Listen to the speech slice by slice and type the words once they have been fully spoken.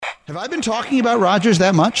Have I been talking about Rodgers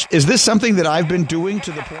that much? Is this something that I've been doing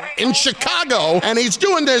to the point? In Chicago, and he's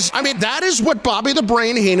doing this. I mean, that is what Bobby the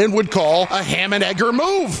Brain Heenan would call a ham and egger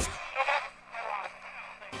move.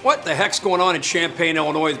 What the heck's going on in Champaign,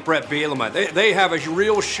 Illinois with Brett Bielema? They have a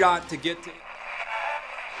real shot to get to.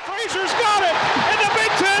 Frazier's got it, and the Big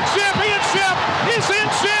Ten championship is in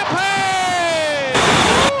Champaign!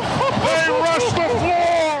 They rush the floor!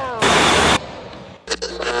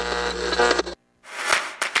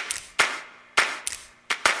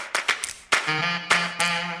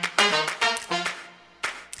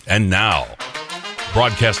 And now,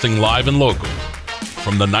 broadcasting live and local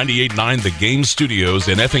from the 98.9 The Game studios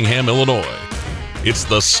in Effingham, Illinois, it's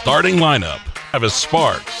the starting lineup. Travis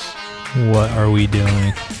Sparks. What are we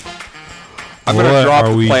doing? I'm going to drop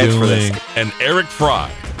the plans for this. And Eric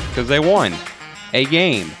Fry. Because they won a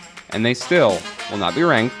game, and they still will not be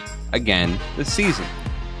ranked again this season.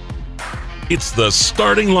 It's the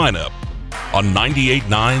starting lineup on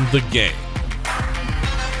 98.9 The Game.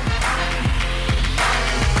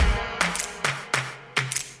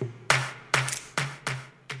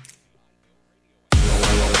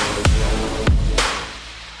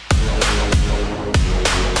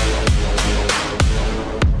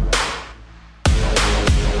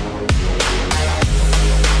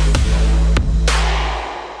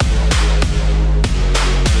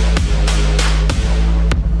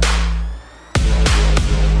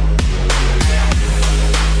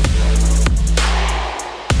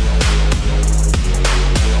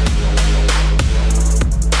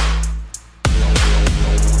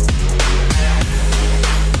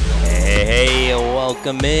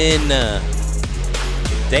 Welcome in.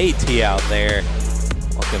 Good day to you out there.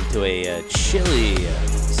 Welcome to a chilly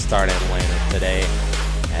starting lineup today,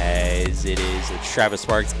 as it is Travis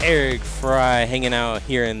Sparks, Eric Fry, hanging out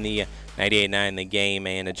here in the 98.9 The Game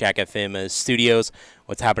and Jack FM studios.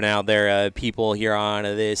 What's happening out there, people, here on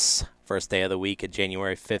this first day of the week,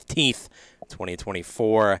 January 15th,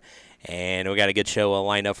 2024. And we got a good show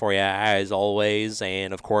lined up for you, as always.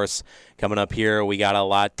 And, of course, coming up here, we got a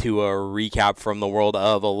lot to recap from the world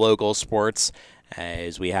of local sports,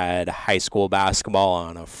 as we had high school basketball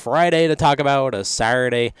on a Friday to talk about, a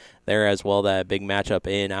Saturday there as well, that big matchup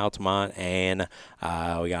in Altamont. And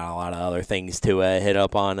we got a lot of other things to hit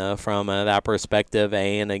up on from that perspective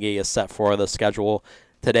and get you set for the schedule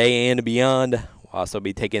today and beyond. We'll also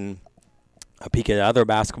be taking a peek at other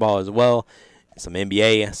basketball as well. Some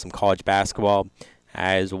NBA, some college basketball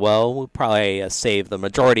as well. We'll probably save the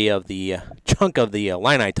majority of the chunk of the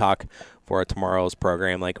Illini talk for tomorrow's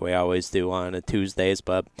program, like we always do on Tuesdays,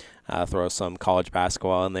 but throw some college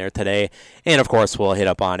basketball in there today. And, of course, we'll hit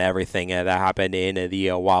up on everything that happened in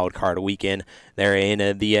the wild card weekend there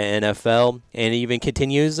in the NFL, and even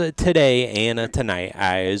continues today and tonight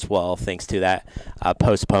as well, thanks to that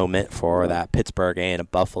postponement for that Pittsburgh and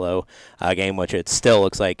Buffalo game, which it still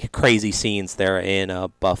looks like crazy scenes there in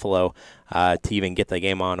Buffalo to even get the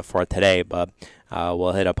game on for today, but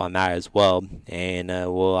we'll hit up on that as well. And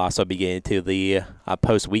we'll also be getting to the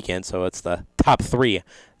post-weekend, so it's the top three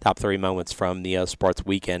moments from the sports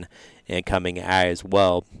weekend and coming as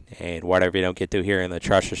well. And whatever you don't get to here in the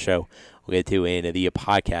Trusha Show, we'll get to in the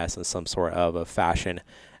podcast in some sort of a fashion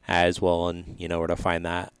as well. And you know where to find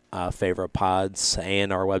that. Favorite pods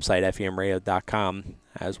and our website, femradio.com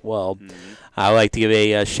as well. I'd like to give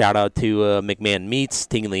a shout-out to McMahon Meats,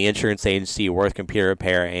 Tingley Insurance Agency, Worth Computer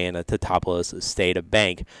Repair, and Teutopolis State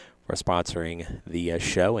Bank for sponsoring the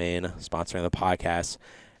show and sponsoring the podcast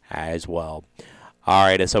as well. All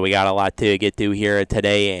right, so we got a lot to get to here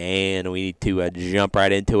today, and we need to jump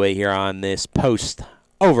right into it here on this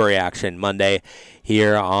post-overreaction Monday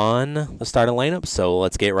here on the starting lineup. So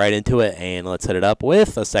let's get right into it, and let's hit it up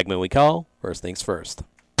with a segment we call First Things First.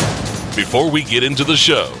 Before we get into the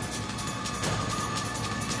show,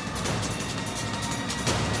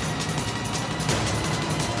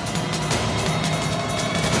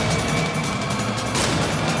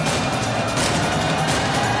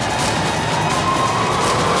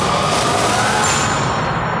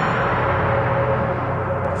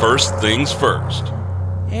 First Things First.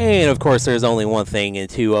 And, of course, there's only one thing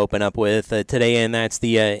to open up with today, and that's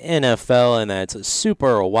the NFL, and that's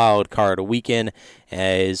Super Wild Card Weekend,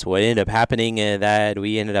 as what ended up happening that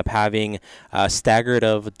we ended up having a staggered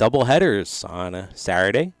of doubleheaders on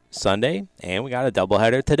Saturday, Sunday, and we got a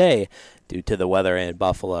doubleheader today due to the weather in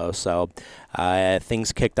Buffalo. So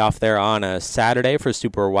things kicked off there on a Saturday for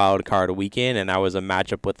Super Wild Card Weekend, and that was a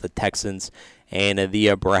matchup with the Texans and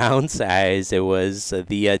the Browns, as it was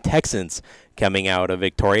the Texans coming out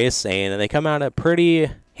victorious, and they come out pretty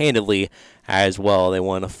handedly as well. They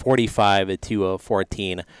won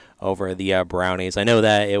 45-14 over the Brownies. I know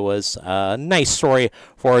that it was a nice story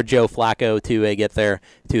for Joe Flacco to get there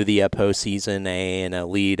to the postseason and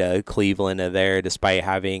lead Cleveland there despite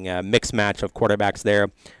having a mixed match of quarterbacks there.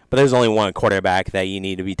 But there's only one quarterback that you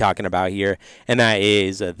need to be talking about here, and that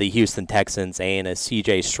is the Houston Texans and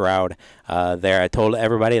C.J. Stroud there. I told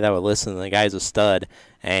everybody that would listen, the guy's a stud,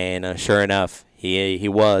 and sure enough, he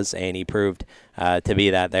was, and he proved to be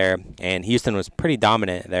that there. And Houston was pretty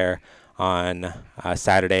dominant there on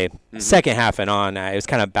Saturday. Second half and on, it was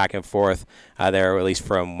kind of back and forth there, or at least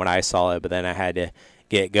from when I saw it, but then I had to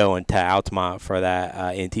get going to Altamont for that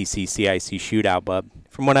NTC-CIC shootout. But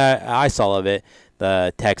from what I saw of it,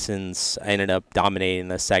 the Texans ended up dominating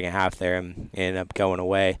the second half there and ended up going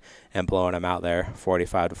away and blowing them out there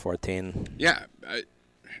 45-14. Yeah,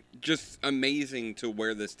 just amazing to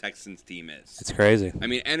where this Texans team is. It's crazy. I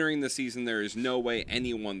mean, entering the season, there is no way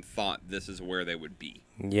anyone thought this is where they would be.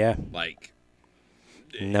 Yeah. Like,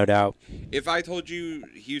 no doubt. If I told you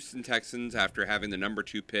Houston Texans, after having the number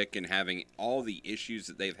 2 pick and having all the issues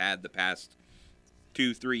that they've had the past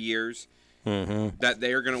 2-3 years, that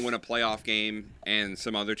they are going to win a playoff game and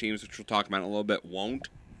some other teams, which we'll talk about in a little bit, won't,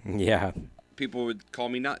 yeah, people would call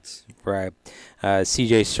me nuts. Right.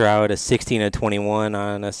 C.J. Stroud, 16-21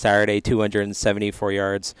 on a Saturday, 274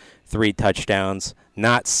 yards, 3 touchdowns,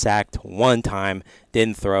 not sacked one time,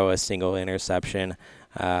 didn't throw a single interception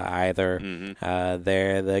either.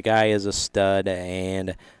 There, the guy is a stud,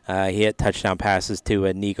 and he hit touchdown passes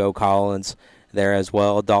to Nico Collins there as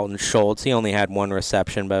well. Dalton Schultz, he only had 1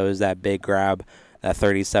 reception, but it was that big grab, that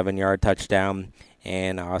 37-yard touchdown.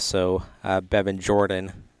 And also Bevan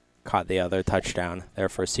Jordan caught the other touchdown there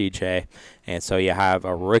for CJ. And so you have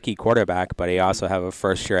a rookie quarterback, but you also have a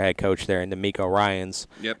first-year head coach there in D'Amico Ryans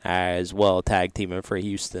as well, tag teaming for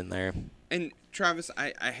Houston there. And, Travis,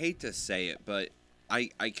 I hate to say it, but I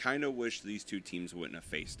kind of wish these two teams wouldn't have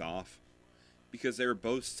faced off because they were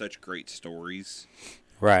both such great stories.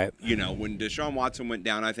 Right. You know, when Deshaun Watson went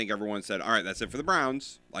down, I think everyone said, all right, that's it for the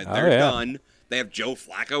Browns. Like, they're done. They have Joe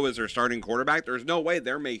Flacco as their starting quarterback. There's no way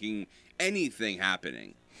they're making anything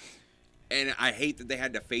happening. And I hate that they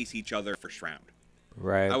had to face each other for Stroud.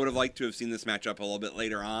 Right. I would have liked to have seen this matchup a little bit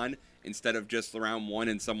later on instead of just round 1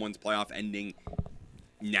 and someone's playoff ending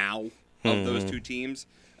now of those two teams.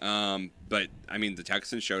 But, I mean, the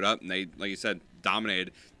Texans showed up and they, like you said,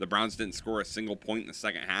 dominated. The Browns didn't score a single point in the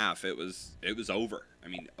second half. It was over. I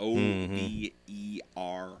mean,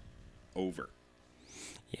 O-V-E-R, over.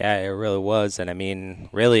 Yeah, it really was. And, I mean,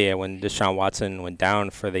 really, when Deshaun Watson went down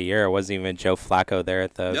for the year, it wasn't even Joe Flacco there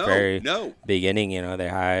at the very beginning. You know, they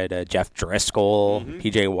had Jeff Driscoll,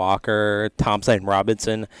 P.J. Walker, Thompson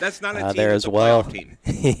Robinson. That's not a team, there as well. Team.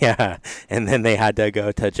 Yeah, and then they had to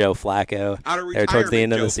go to Joe Flacco there towards the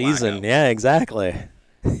end of the season. Flacco. Yeah, exactly.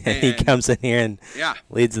 And he comes in here and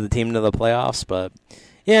leads the team to the playoffs. But,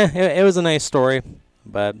 yeah, it was a nice story.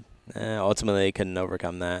 But ultimately, they couldn't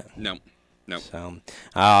overcome that. No. So,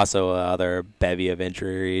 also other bevy of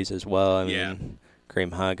injuries as well. I mean,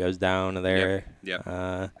 Kareem Hunt goes down there.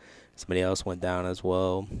 Somebody else went down as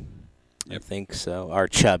well. I think so. Or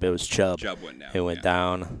Chubb. It was Chubb. Chubb went down. Who went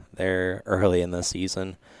down there early in the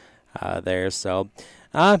season there. So,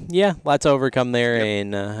 lots to overcome there,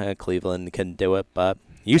 and Cleveland couldn't do it. But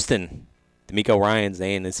Houston, D'Amico Ryans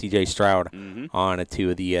and C.J. Stroud on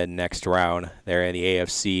to the next round there in the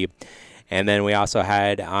AFC. And then we also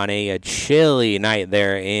had on a chilly night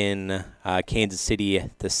there in Kansas City,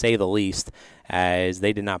 to say the least, as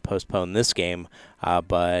they did not postpone this game,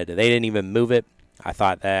 but they didn't even move it. I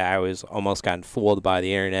thought that I was almost gotten fooled by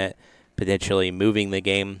the internet, potentially moving the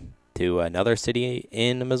game to another city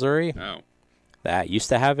in Missouri that used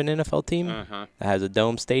to have an NFL team that has a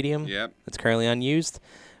dome stadium that's currently unused.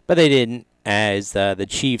 But they didn't, as the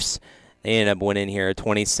Chiefs, they ended up winning here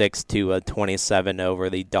 26-27 over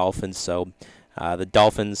the Dolphins. So the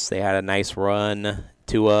Dolphins, they had a nice run.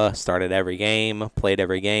 Tua started every game, played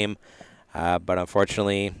every game. But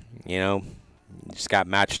unfortunately, just got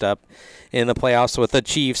matched up in the playoffs with the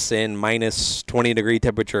Chiefs in minus 20-degree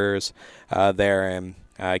temperatures there. And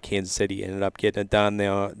Kansas City ended up getting it done.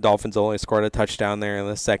 The Dolphins only scored a touchdown there in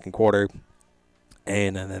the second quarter.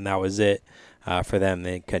 And then that was it for them.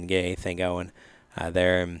 They couldn't get anything going.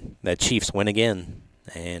 The Chiefs win again,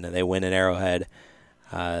 and they win at Arrowhead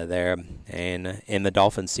there and in the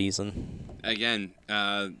Dolphins season. Again,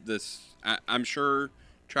 I'm sure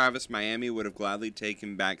Travis, Miami would have gladly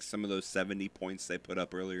taken back some of those 70 points they put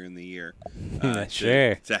up earlier in the year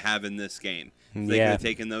sure. to have in this game. If they could have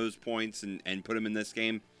taken those points and put them in this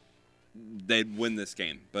game, they'd win this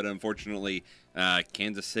game. But unfortunately,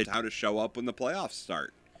 Kansas City how to show up when the playoffs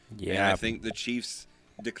start. Yeah, and I think the Chiefs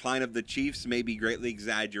decline of the Chiefs may be greatly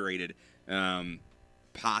exaggerated.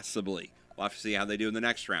 Possibly. We'll have to see how they do in the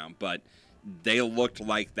next round. But they looked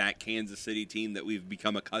like that Kansas City team that we've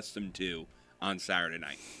become accustomed to on Saturday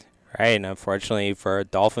night. Right, and unfortunately for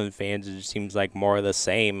Dolphin fans, it just seems like more of the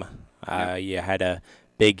same. You had a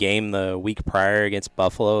big game the week prior against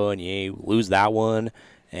Buffalo, and you lose that one.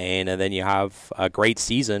 And then you have a great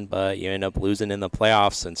season, but you end up losing in the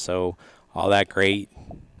playoffs. And so all that great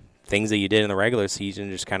things that you did in the regular season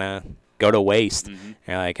just kind of go to waste. And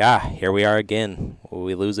you're like, here we are again.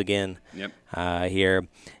 We lose again here.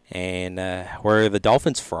 And were the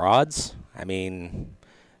Dolphins frauds? I mean,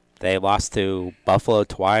 they lost to Buffalo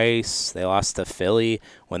twice. They lost to Philly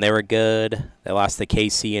when they were good. They lost to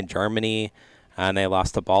KC in Germany. And they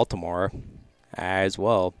lost to Baltimore as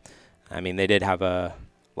well. I mean, they did have a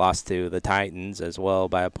loss to the Titans as well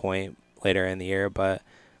by a point later in the year. But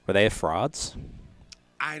were they frauds?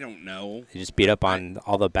 I don't know. They just beat up on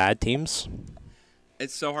all the bad teams?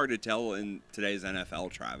 It's so hard to tell in today's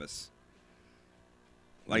NFL, Travis.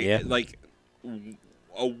 Like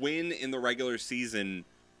a win in the regular season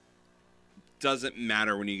doesn't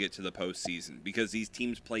matter when you get to the postseason because these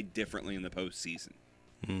teams play differently in the postseason.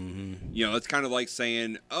 You know, it's kind of like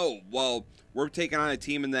saying, oh, well, we're taking on a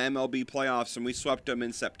team in the MLB playoffs and we swept them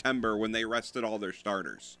in September when they rested all their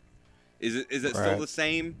starters. Is it still the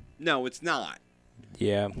same? No, it's not.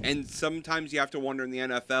 Yeah. And sometimes you have to wonder in the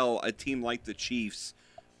NFL, a team like the Chiefs,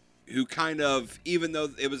 who kind of, even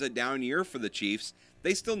though it was a down year for the Chiefs,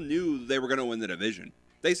 they still knew they were going to win the division.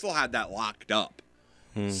 They still had that locked up.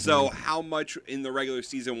 So how much in the regular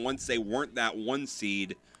season, once they weren't that one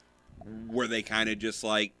seed, were they kind of just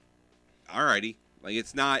like, alrighty, like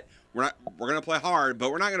it's not, we're going to play hard,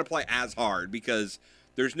 but we're not going to play as hard because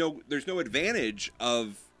there's no advantage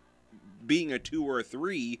of being a 2 or a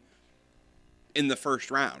 3 in the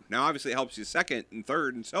first round. Now, obviously, it helps you second and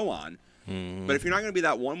third and so on. But if you're not going to be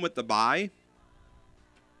that one with the bye,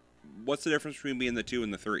 what's the difference between being the 2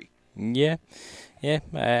 and the 3? Yeah,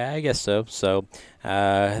 I guess so. So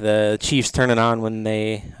the Chiefs turn it on when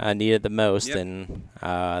they need it the most, and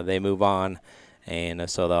they move on. And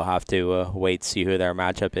so they'll have to wait to see who their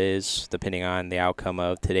matchup is, depending on the outcome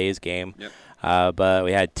of today's game. But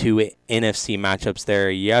we had 2 NFC matchups there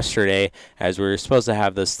yesterday, as we were supposed to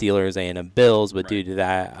have the Steelers and the Bills, but due to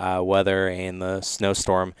that weather and the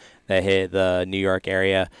snowstorm that hit the New York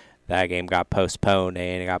area, that game got postponed,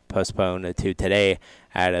 and it got postponed to today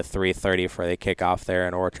at a 3:30 for the kickoff there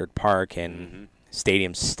in Orchard Park, and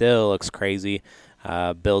stadium still looks crazy.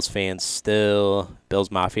 Bills fans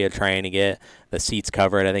Bills Mafia trying to get the seats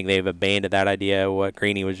covered. I think they've abandoned that idea, what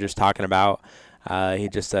Greeny was just talking about. He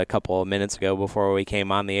just a couple of minutes ago before we came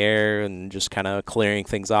on the air and just kind of clearing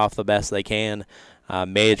things off the best they can.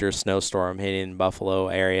 Major snowstorm hitting Buffalo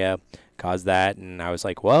area caused that, and I was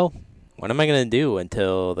like, well, what am I going to do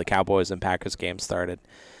until the Cowboys and Packers game started?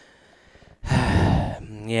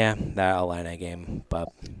 Yeah, that Atlanta game, but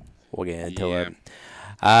we'll get into it.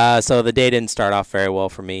 So the day didn't start off very well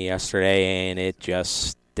for me yesterday, and it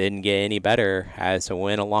just didn't get any better as it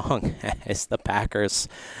went along as the Packers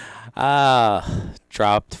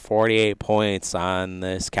dropped 48 points on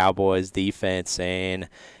this Cowboys defense, and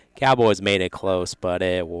Cowboys made it close, but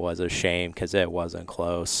it was a shame because it wasn't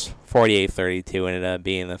close. 48-32 ended up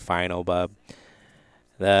being the final, but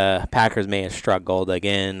the Packers may have struck gold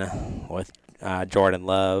again with Jordan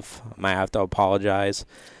Love. Might have to apologize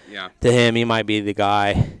to him. He might be the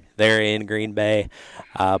guy there in Green Bay.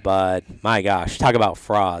 But, my gosh, talk about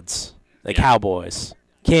frauds. The Cowboys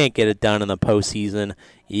can't get it done in the postseason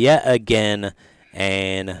yet again,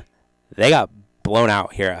 and they got blown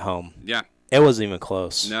out here at home. Yeah. It wasn't even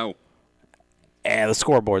close. No. And the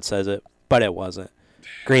scoreboard says it, but it wasn't.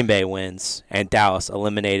 Green Bay wins, and Dallas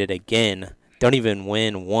eliminated again. Don't even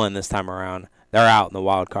win one this time around. They're out in the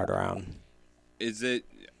wild card round. Is it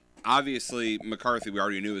obviously McCarthy? We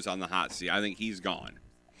already knew was on the hot seat. I think he's gone.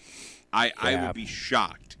 I would be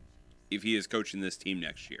shocked if he is coaching this team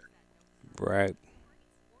next year. Right.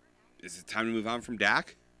 Is it time to move on from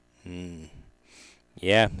Dak?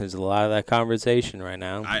 Yeah, there's a lot of that conversation right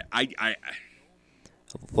now. A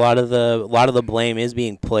lot of the blame is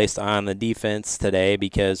being placed on the defense today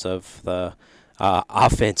because of the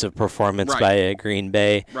offensive performance by Green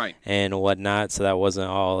Bay and whatnot. So that wasn't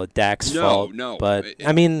all Dak's fault. No, but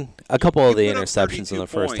I mean, a couple of the interceptions in the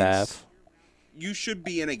first half. You should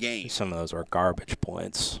be in a game. Some of those were garbage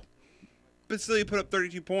points. But still, you put up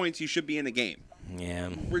 32 points, you should be in a game. Yeah.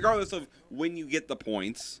 Regardless of when you get the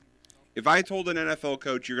points. If I told an NFL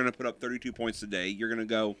coach you're going to put up 32 points today, you're going to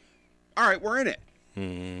go, all right, we're in it.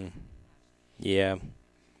 Yeah.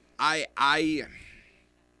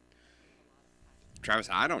 Travis,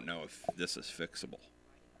 I don't know if this is fixable.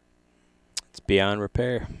 It's beyond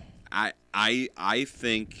repair. I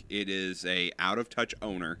think it is a out-of-touch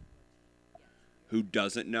owner who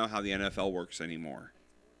doesn't know how the NFL works anymore.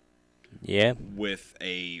 Yeah. With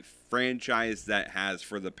a franchise that has,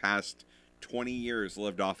 for the past 20 years,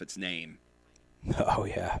 lived off its name. Oh,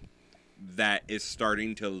 yeah. That is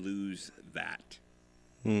starting to lose that.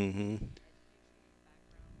 Mm-hmm.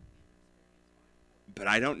 But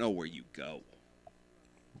I don't know where you go.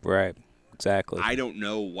 Right. Exactly. I don't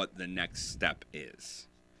know what the next step is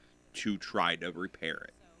to try to repair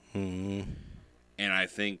it. Mm-hmm. And I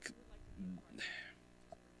think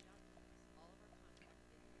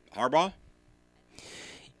Harbaugh?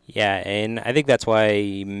 Yeah, and I think that's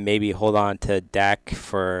why maybe hold on to Dak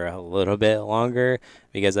for a little bit longer,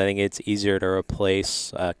 because I think it's easier to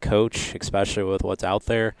replace a coach, especially with what's out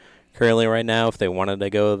there currently right now, if they wanted to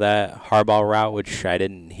go that Harbaugh route, which I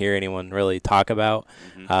didn't hear anyone really talk about,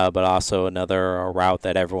 but also another route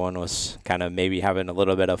that everyone was kind of maybe having a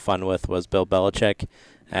little bit of fun with was Bill Belichick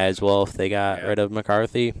as well, if they got rid of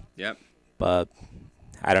McCarthy. Yep. But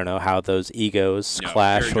I don't know how those egos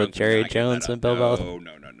clash with Jerry Jones and Bill Belichick.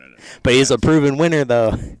 No. But he's a proven winner,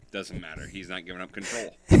 though. Doesn't matter. He's not giving up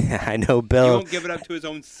control. I know Bill. He won't give it up to his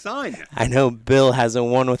own son. I know Bill hasn't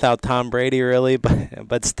won without Tom Brady, really,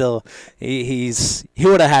 but still, he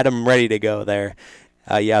would have had him ready to go there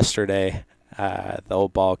yesterday, the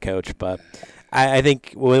old ball coach. But I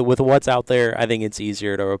think with what's out there, I think it's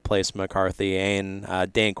easier to replace McCarthy,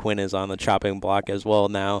 and Dan Quinn is on the chopping block as well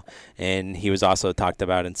now, and he was also talked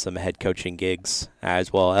about in some head coaching gigs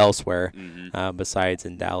as well elsewhere, besides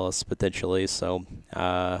in Dallas potentially. So,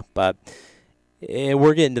 but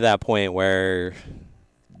we're getting to that point where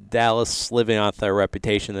Dallas, living off the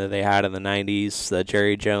reputation that they had in the 90s, that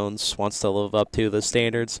Jerry Jones wants to live up to the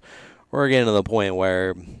standards, we're getting to the point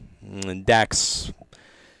where Dak's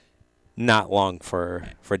not long for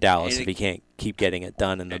Dallas if he can't keep getting it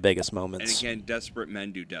done in the biggest moments. And again, desperate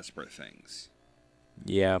men do desperate things.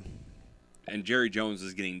 Yeah. And Jerry Jones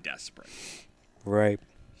is getting desperate. Right.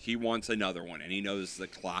 He wants another one, and he knows the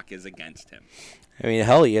clock is against him. I mean,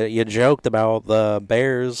 hell, you joked about the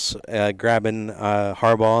Bears grabbing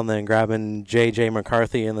Harbaugh and then grabbing J.J.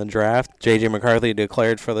 McCarthy in the draft. J.J. McCarthy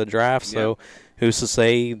declared for the draft, so who's to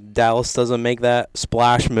say Dallas doesn't make that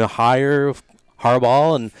splash higher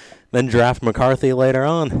Harbaugh and then draft McCarthy later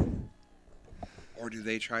on? Or do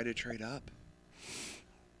they try to trade up?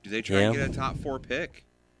 Do they try to get a top 4 pick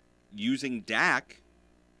using Dak?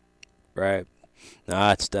 Right. No,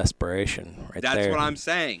 that's desperation right there. That's what I'm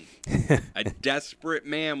saying. A desperate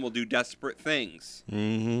man will do desperate things.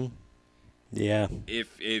 Mm-hmm. Yeah.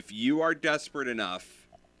 If you are desperate enough,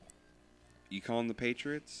 you calling the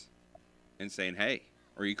Patriots and saying, hey,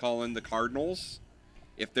 or you calling the Cardinals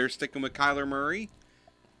if they're sticking with Kyler Murray?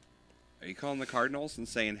 Are you calling the Cardinals and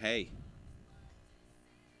saying, hey,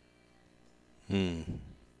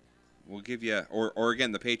 we'll give you, or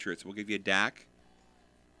again, the Patriots, we'll give you Dak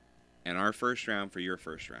and our first round for your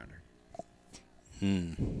first rounder?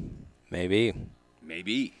 Maybe.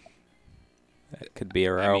 That could be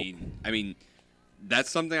a route. I mean,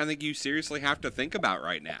 that's something I think you seriously have to think about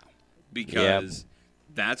right now, because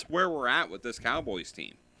that's where we're at with this Cowboys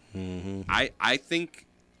team. Mm-hmm. I think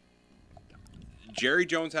Jerry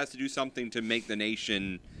Jones has to do something to make the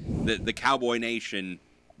nation, the Cowboy Nation,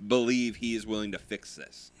 believe he is willing to fix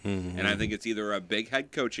this. Mm-hmm. And I think it's either a big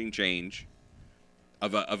head coaching change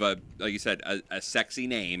of a like you said, a sexy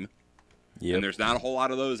name, and there's not a whole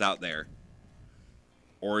lot of those out there,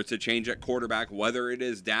 or it's a change at quarterback, whether it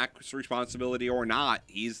is Dak's responsibility or not.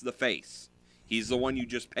 He's the face. He's the one you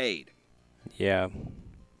just paid. Yeah.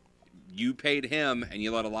 You paid him, and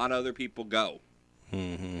you let a lot of other people go.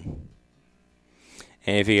 Mm-hmm.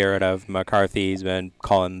 And if you get rid of McCarthy, he's been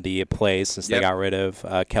calling the plays since they got rid of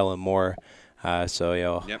Kellen Moore. So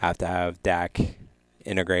you'll have to have Dak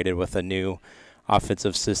integrated with a new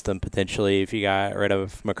offensive system potentially if you got rid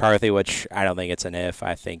of McCarthy, which I don't think it's an if.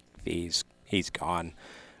 I think he's gone.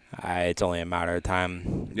 It's only a matter of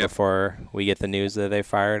time before we get the news that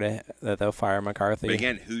they'll fire McCarthy. But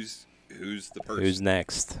again, who's the person? Who's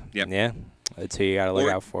next? Yep. Yeah. That's who you got to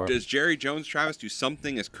look out for. Does Jerry Jones, Travis, do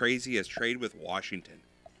something as crazy as trade with Washington?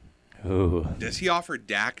 Ooh. Does he offer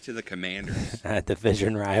Dak to the Commanders? A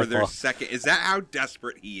division rival. For their second. Is that how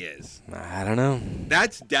desperate he is? I don't know.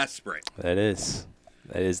 That's desperate. That is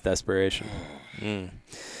desperation.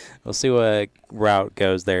 We'll see what route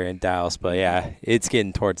goes there in Dallas. But, yeah, it's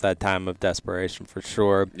getting towards that time of desperation for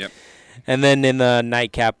sure. Yep. And then in the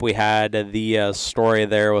nightcap, we had the story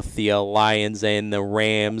there with the Lions and the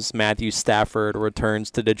Rams. Matthew Stafford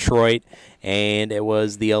returns to Detroit, and it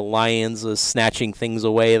was the Lions snatching things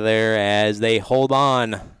away there as they hold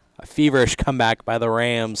on. A feverish comeback by the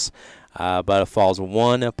Rams, but it falls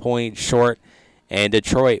 1 point short. And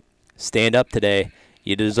Detroit, stand up today.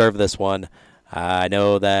 You deserve this one. I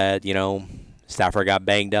know that, Stafford got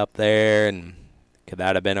banged up there, and could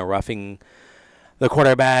that have been a roughing the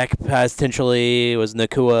quarterback? Potentially was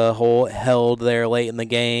Nakua held there late in the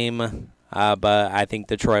game. But I think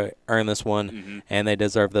Detroit earned this one, and they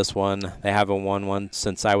deserve this one. They haven't won one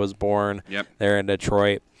since I was born. Yep. They're in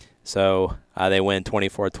Detroit. So they win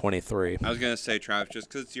 24-23. I was going to say, Travis, just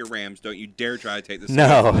because it's your Rams, don't you dare try to take this No.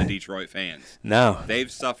 away from the Detroit fans. No.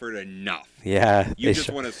 They've suffered enough. Yeah. You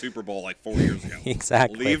just won a Super Bowl like 4 years ago.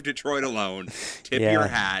 Exactly. Leave Detroit alone. Tip Yeah. your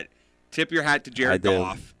hat. Tip your hat to Jared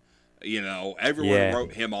Goff. Everyone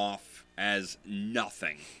wrote him off as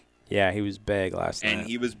nothing. Yeah, he was big last night. And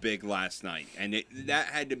he was big last night. And that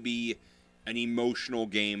had to be an emotional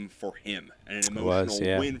game for him and an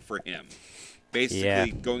emotional win for him.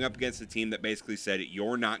 Basically, going up against a team that basically said,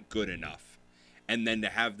 you're not good enough. And then to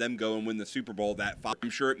have them go and win the Super Bowl, I'm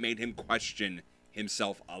sure it made him question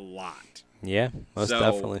himself a lot. Yeah, most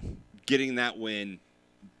definitely. Getting that win,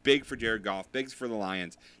 big for Jared Goff, big for the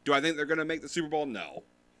Lions. Do I think they're going to make the Super Bowl? No.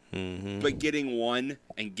 But getting one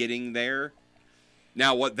and getting there.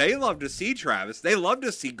 Now, what they love to see, Travis, they love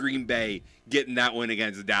to see Green Bay getting that win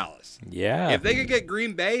against Dallas. Yeah. If they could get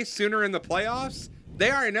Green Bay sooner in the playoffs, they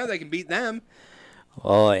already know they can beat them.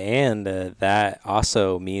 Well, and that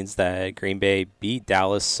also means that Green Bay beat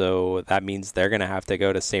Dallas, so that means they're going to have to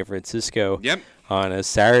go to San Francisco on a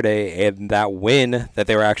Saturday, and that win that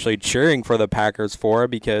they were actually cheering for the Packers for,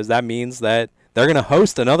 because that means that they're going to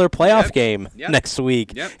host another playoff game next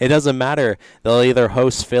week. It doesn't matter. They'll either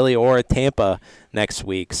host Philly or Tampa next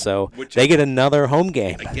week, so they get another home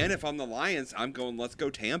game. Again, if I'm the Lions, I'm going, let's go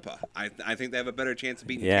Tampa. I think they have a better chance of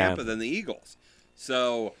beating Tampa than the Eagles.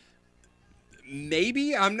 So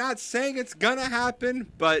maybe, I'm not saying it's going to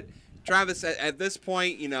happen, but Travis, at this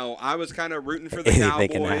point, I was kind of rooting for the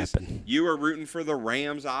Cowboys. You were rooting for the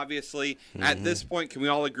Rams, obviously. At this point, can we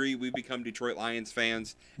all agree we become Detroit Lions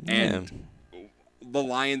fans? And the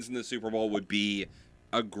Lions in the Super Bowl would be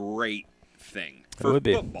a great thing for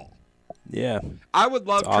football. Yeah. I would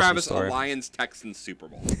love, Travis, a Lions-Texans Super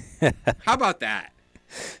Bowl. How about that?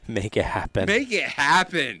 Make it happen. Make it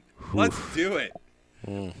happen. Let's do it.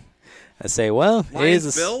 I say, well,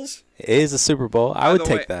 Bills? It is a Super Bowl. I would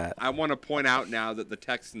take that. I want to point out now that the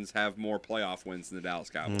Texans have more playoff wins than the Dallas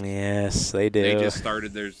Cowboys. Yes, they do. They just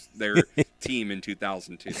started their team in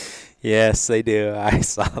 2002. Yes, they do. I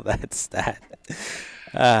saw that stat.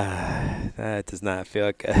 That does not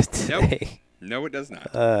feel good today. No, it does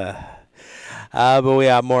not. But we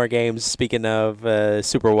have more games. Speaking of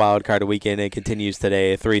Super Wild Card Weekend, it continues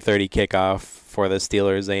today. 3:30 kickoff for the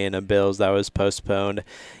Steelers and the Bills. That was postponed.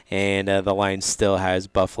 And the line still has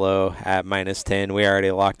Buffalo at -10. We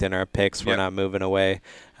already locked in our picks. We're not moving away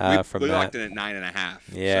from that. We locked in at 9.5.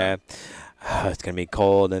 Yeah. So. It's going to be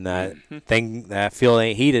cold, and that field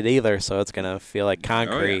ain't heated either, so it's going to feel like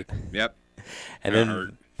concrete. Oh, yeah. Yep. And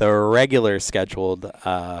then the regular scheduled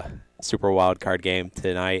Super Wild Card game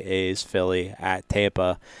tonight is Philly at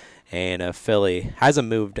Tampa, and Philly hasn't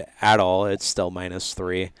moved at all. It's still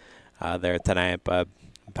 -3 there tonight, but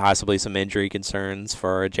possibly some injury concerns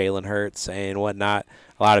for Jalen Hurts and whatnot.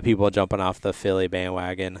 A lot of people jumping off the Philly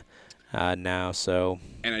bandwagon now. So.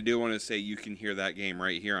 And I do want to say you can hear that game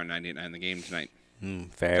right here on 98.9 The Game tonight.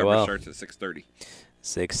 Very well. Starts at 6:30.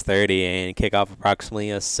 6:30 and kickoff approximately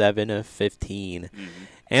 7:15.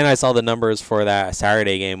 And I saw the numbers for that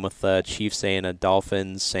Saturday game with the Chiefs and the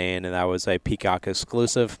Dolphins, and that was a Peacock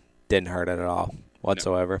exclusive. Didn't hurt it at all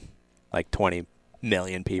whatsoever. No. Like 20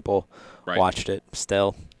 million people watched it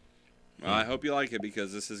still. Well, I hope you like it,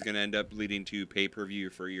 because this is going to end up leading to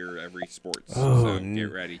pay-per-view for your every sports. So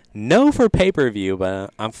get ready. No for pay-per-view,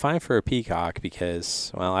 but I'm fine for a Peacock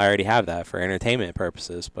because, well, I already have that for entertainment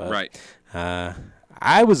purposes. But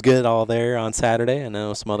I was good all there on Saturday. I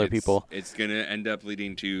know some other people. It's going to end up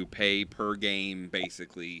leading to pay-per-game,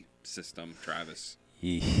 basically, system, Travis.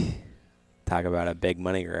 Talk about a big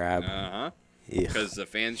money grab. Because the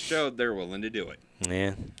fans showed they're willing to do it.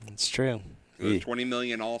 Yeah, it's true. The 20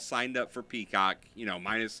 million all signed up for Peacock,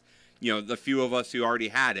 minus, the few of us who already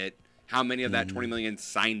had it. How many of that 20 million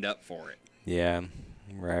signed up for it? Yeah,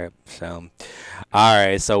 right. So, all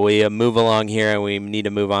right. So we move along here, and we need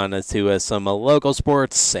to move on to some local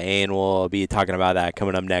sports, and we'll be talking about that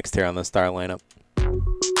coming up next here on the Star Lineup.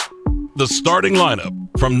 The starting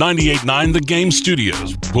lineup From 98.9 The Game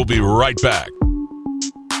Studios, we'll be right back.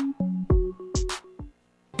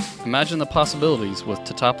 Imagine the possibilities with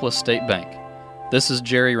Teutopolis State Bank. This is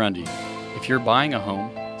Jerry Rundy. If you're buying a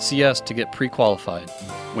home, see us to get pre-qualified.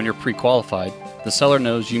 When you're pre-qualified, the seller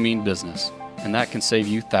knows you mean business, and that can save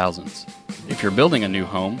you thousands. If you're building a new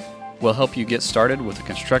home, we'll help you get started with a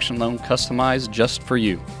construction loan customized just for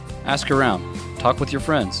you. Ask around, talk with your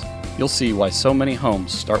friends. You'll see why so many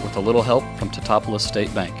homes start with a little help from Teutopolis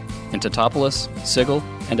State Bank. In Teutopolis, Sigel,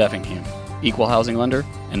 and Effingham. Equal housing lender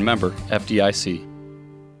and member FDIC.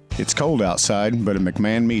 It's cold outside, but at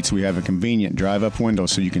McMahon Meats we have a convenient drive-up window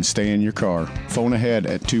so you can stay in your car. Phone ahead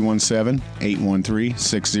at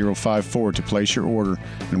 217-813-6054 to place your order,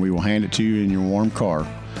 and we will hand it to you in your warm car.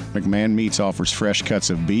 McMahon Meats offers fresh cuts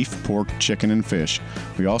of beef, pork, chicken, and fish.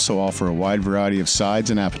 We also offer a wide variety of sides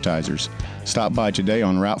and appetizers. Stop by today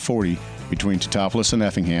on Route 40 between Teutopolis and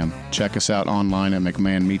Effingham. Check us out online at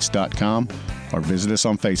McMahonMeats.com or visit us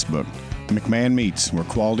on Facebook. McMahon Meats, where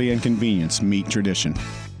quality and convenience meet tradition.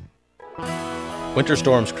 Winter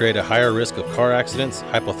storms create a higher risk of car accidents,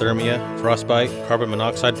 hypothermia, frostbite, carbon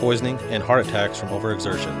monoxide poisoning, and heart attacks from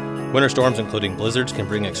overexertion. Winter storms including blizzards can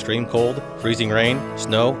bring extreme cold, freezing rain,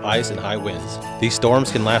 snow, ice, and high winds. These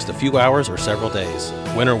storms can last a few hours or several days.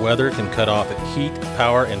 Winter weather can cut off heat,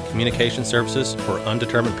 power, and communication services for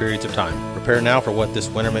undetermined periods of time. Prepare now for what this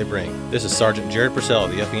winter may bring. This is Sergeant Jared Purcell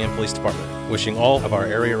of the Effingham Police Department, wishing all of our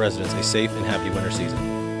area residents a safe and happy winter season.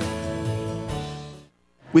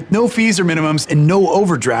 With no fees or minimums and no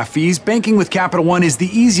overdraft fees, banking with Capital One is the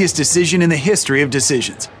easiest decision in the history of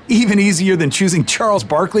decisions. Even easier than choosing Charles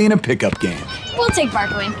Barkley in a pickup game. We'll take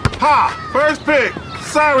Barkley. Ha! First pick.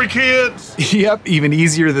 Sorry, kids. Yep, even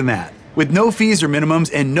easier than that. With no fees or minimums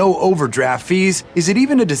and no overdraft fees, is it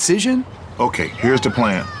even a decision? Okay, here's the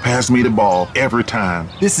plan. Pass me the ball every time.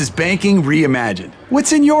 This is banking reimagined.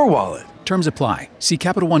 What's in your wallet? Terms apply. See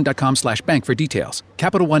CapitalOne.com/bank for details.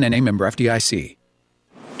 Capital One N.A. member FDIC.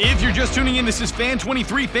 If you're just tuning in, this is Fan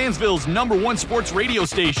 23, Fansville's #1 sports radio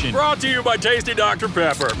station. Brought to you by Tasty Dr.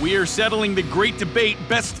 Pepper. We are settling the great debate,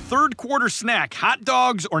 best third quarter snack, hot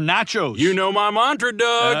dogs or nachos? You know my mantra,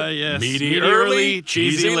 Doug. Yes. Meaty early,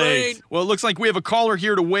 cheesy late. Well, it looks like we have a caller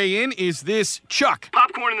here to weigh in. Is this Chuck?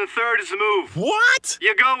 Popcorn in the third is the move. What?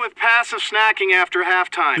 You go with passive snacking after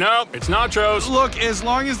halftime. No, it's nachos. Look, as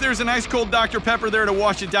long as there's an ice cold Dr. Pepper there to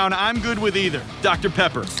wash it down, I'm good with either. Dr.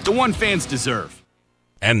 Pepper, the one fans deserve.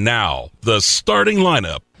 And now, the starting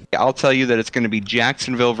lineup. I'll tell you that it's going to be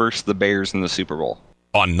Jacksonville versus the Bears in the Super Bowl.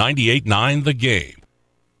 On 98.9 The Game.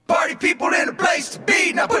 Party people in the place to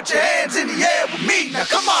be. Now put your hands in the air with me. Now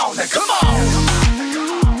come on, now come on.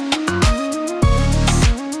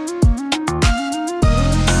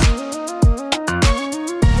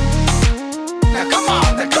 Now come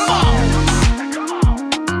on, now come on.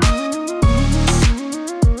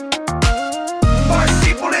 Party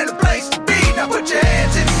people in the place to be. Now put your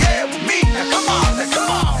hands in the air with me. Now come on, now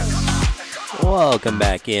come on. Welcome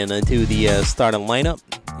back in to the starting lineup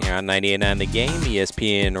here on 98.9 The Game,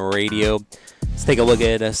 ESPN Radio. Let's take a look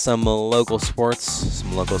at some local sports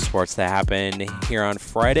that happened here on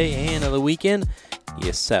Friday and on the weekend.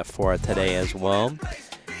 You're set for today as well.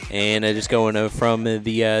 And just going from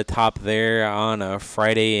the top there on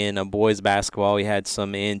Friday in boys basketball, we had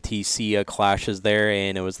some NTC clashes there,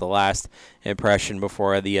 and it was the last impression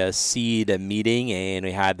before the seed meeting, and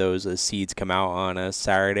we had those seeds come out on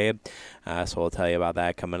Saturday. So we'll tell you about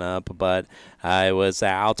that coming up. But it was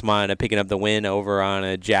Altamont picking up the win over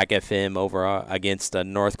on Jack FM over against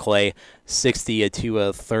North Clay,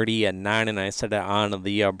 60-39, and I said it on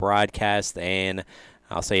the broadcast, and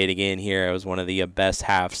I'll say it again here. It was one of the best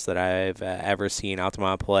halves that I've ever seen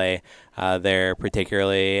Altamont play there,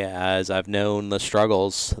 particularly as I've known the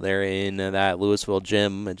struggles there in that Louisville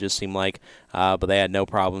gym. It just seemed like, but they had no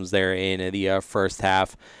problems there in the first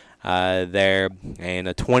half there.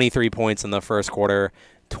 And 23 points in the first quarter,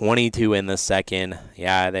 22 in the second.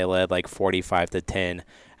 Yeah, they led like 45-10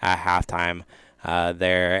 at halftime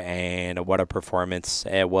there. And what a performance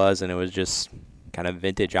it was. And it was just kind of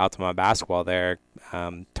vintage Altamont basketball there.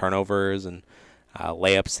 Turnovers and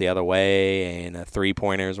layups the other way, and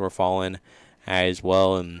three-pointers were falling as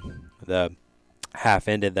well. And the half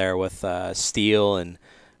ended there with Steele and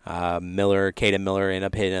Caden Miller ended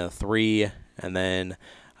up hitting a three, and then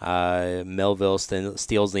Millville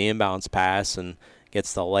steals the inbounds pass and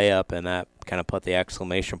gets the layup, and that kind of put the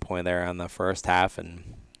exclamation point there on the first half.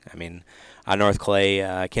 And I mean, North Clay,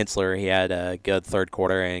 Kinsler, he had a good third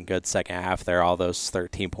quarter and good second half there. All those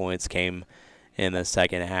 13 points came in the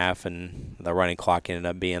second half, and the running clock ended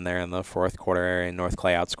up being there in the fourth quarter, and North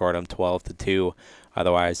Clay outscored them 12-2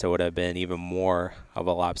 Otherwise, it would have been even more of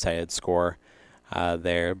a lopsided score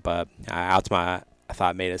there. But Altamont, I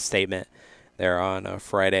thought, made a statement there on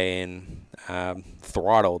Friday and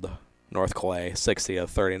throttled North Calais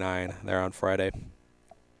 60-39 there on Friday.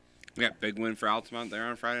 Yeah, big win for Altamont there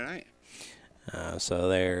on Friday night. So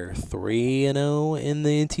they're 3-0 in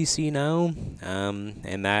the NTC now,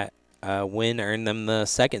 and that win earned them the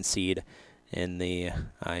second seed in the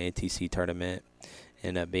NTC tournament.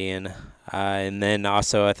 Ended up being, and then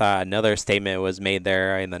also I thought another statement was made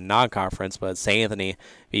there in the non-conference, but St. Anthony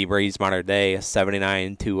beat Breeze Modern Day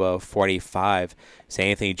 79-45. St.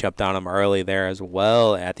 Anthony jumped on them early there as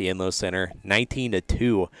well at the Inlow Center,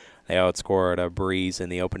 19-2. They outscored a Breeze in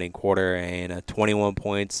the opening quarter and 21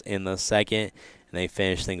 points in the second, and they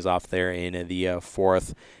finished things off there in the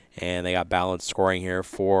fourth. And they got balanced scoring here.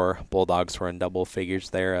 4 Bulldogs were in double figures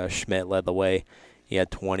there. Schmidt led the way. He had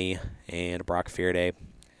 20, and Brock Fearday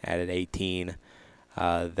added 18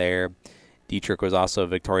 there. Dietrich was also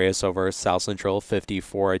victorious over South Central,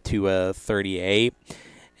 54-38.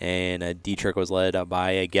 And Dietrich was led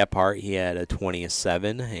by Gephardt. He had a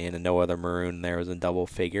 27, and no other Maroon there was in double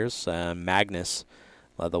figures. Magnus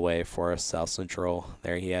led the way for South Central.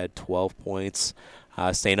 There he had 12 points.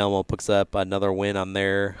 St. Elmo picks up another win on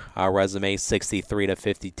their resume,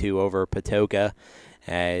 63-52 over Patoka.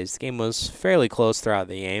 As the game was fairly close throughout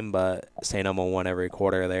the game, but St. Elmo won every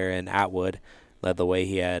quarter there, and Atwood led the way.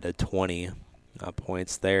 He had 20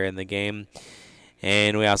 points there in the game.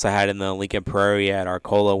 And we also had in the Lincoln Prairie at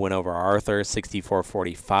Arcola win over Arthur,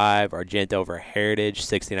 64-45. Argent over Heritage,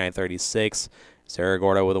 69-36.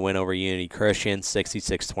 Saragordo with a win over Unity Christian,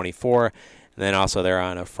 66-24. And then also there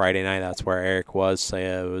on a Friday night, that's where Eric was.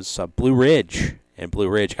 It was Blue Ridge, and Blue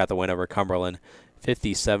Ridge got the win over Cumberland.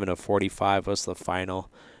 57-45 was the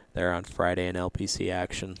final there on Friday in LPC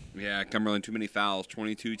action. Yeah, Cumberland, too many fouls.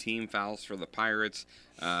 22 team fouls for the Pirates.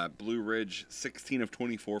 Blue Ridge, 16 of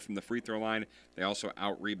 24 from the free throw line. They also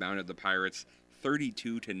out-rebounded the Pirates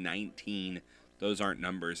 32-19. Those aren't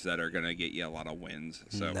numbers that are going to get you a lot of wins.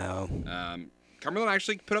 So, no. Cumberland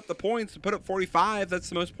actually put up the points, put up 45. That's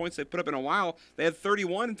the most points they've put up in a while. They had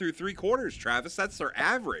 31 through 3 quarters, Travis. That's their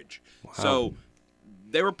average. Wow. So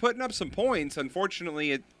they were putting up some points.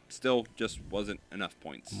 Unfortunately, it still just wasn't enough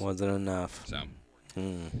points. Wasn't enough. So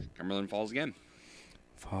Cumberland falls again.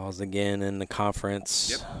 Falls again in the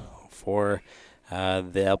conference for the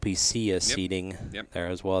LPC seeding there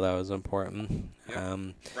as well. That was important.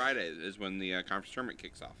 Friday is when the conference tournament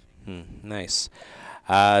kicks off. Nice.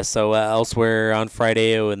 So elsewhere on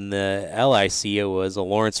Friday in the LIC, it was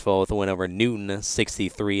Lawrenceville with a win over Newton,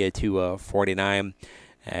 63-49.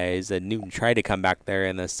 As Newton tried to come back there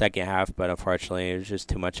in the second half, but unfortunately it was just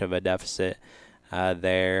too much of a deficit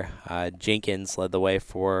there. Jenkins led the way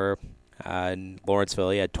for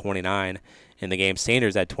Lawrenceville. He had 29 in the game.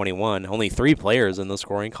 Sanders had 21. Only 3 players in the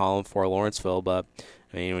scoring column for Lawrenceville, but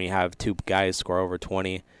I mean, when you have 2 guys score over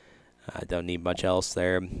 20, don't need much else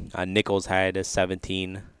there. Nichols had a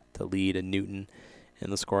 17 to lead Newton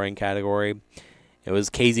in the scoring category. It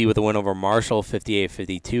was Casey with a win over Marshall,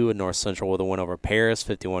 58-52, and North Central with a win over Paris,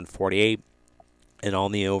 51-48, and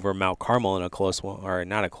Olney over Mount Carmel in a close one, or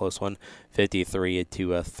not a close one,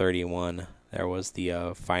 53-31. There was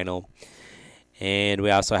the final. And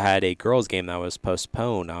we also had a girls' game that was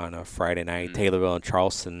postponed on a Friday night. Taylorville and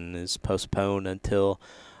Charleston is postponed until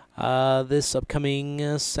this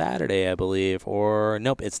upcoming Saturday, I believe. Or,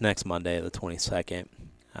 nope, it's next Monday, the 22nd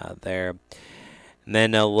there. And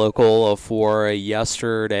then a local for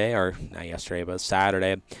yesterday, or not yesterday, but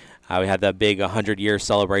Saturday, we had that big 100-year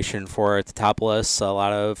celebration for Teutopolis. A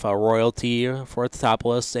lot of royalty for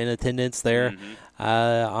Teutopolis in attendance there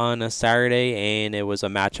on a Saturday, and it was a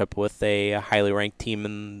matchup with a highly ranked team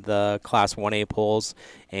in the Class 1A polls,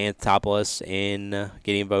 and Teutopolis in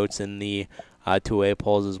getting votes in the 2A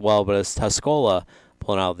polls as well. But it's Tuscola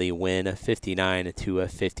pulling out the win,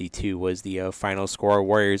 59-52 was the final score.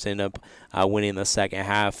 Warriors end up winning the second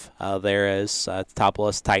half there as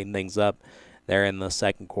Teutopolis tightened things up there in the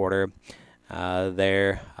second quarter but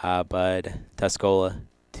Tuscola,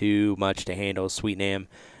 too much to handle. Sweetnam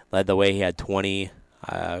led the way. He had 20.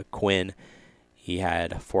 Quinn, he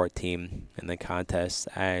had 14 in the contest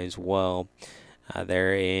as well.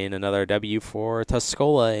 There in another W for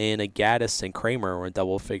Tuscola, and Gaddis and Kramer were in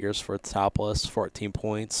double figures for Teutopolis, 14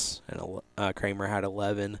 points, and Kramer had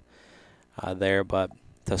 11 there, but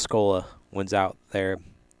Tuscola wins out there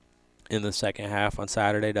in the second half on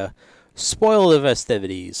Saturday to spoil the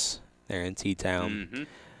festivities there in T-Town.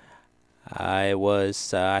 I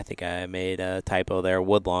think I made a typo there.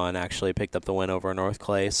 Woodlawn actually picked up the win over North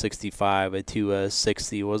Clay.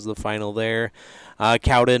 65-60 was the final there.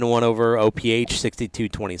 Cowden won over OPH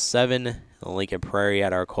 62-27. Lincoln Prairie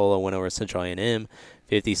at Arcola went over Central A&M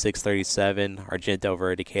 56-37. Argenta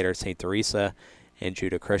over Decatur St. Teresa. And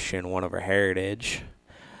Judah Christian won over Heritage.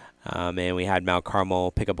 And we had Mount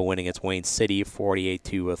Carmel pick up a win against Wayne City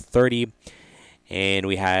 48-30. And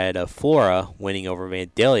we had Flora winning over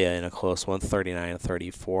Vandalia in a close one,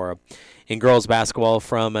 39-34. In girls basketball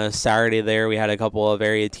from Saturday there, we had a couple of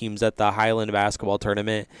area teams at the Highland basketball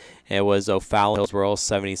tournament. It was O'Fallon Hillsboro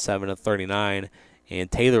 77-39,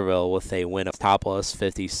 and Taylorville with a win of Topless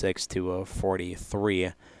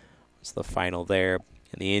 56-43 was the final there.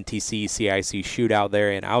 In the NTC CIC shootout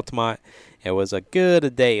there in Altamont, it was a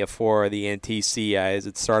good day for the NTC as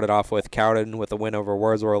it started off with Cowden with a win over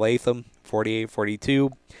Wordsworth-Latham,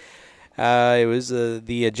 48-42. It was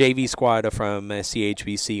the JV squad from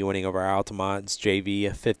CHBC winning over Altamont's JV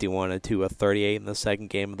 51-38 in the second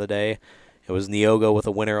game of the day. It was Neoga with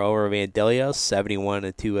a winner over Vandalia,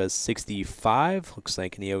 71-65. Looks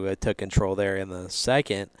like Neoga took control there in the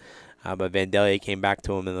second, but Vandalia came back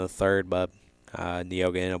to him in the third, but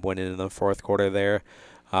Neoga ended up winning in the fourth quarter there.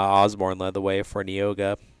 Osborne led the way for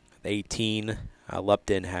Neoga, 18.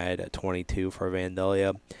 Lupton had 22 for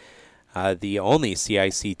Vandalia. The only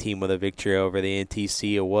CIC team with a victory over the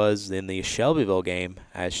NTC was in the Shelbyville game,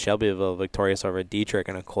 as Shelbyville victorious over Dietrich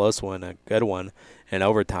in a close one, a good one, in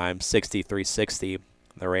overtime, 63-60.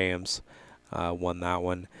 The Rams won that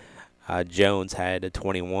one. Jones had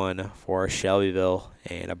 21 for Shelbyville,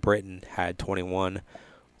 and Britton had 21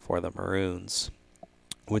 for the Maroons.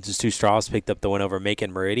 Winston's Two Straws picked up the win over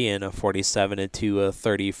Macon Meridian,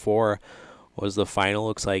 47-34 was the final.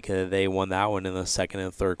 Looks like they won that one in the second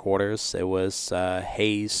and third quarters. It was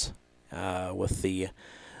Hayes with the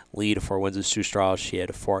lead for Winston's Two Straws. She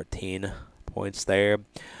had 14 points there.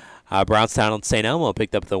 Brownstown and St. Elmo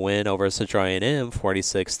picked up the win over Central A&M,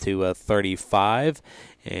 46-35,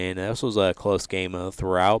 and this was a close game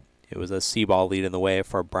throughout. It was a C-ball lead in the way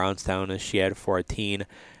for Brownstown as she had 14.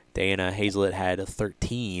 Dana Hazlett had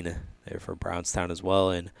 13 there for Brownstown as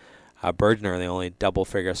well, and Bergner, the only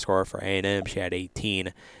double-figure scorer for A&M, she had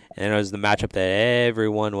 18. And it was the matchup that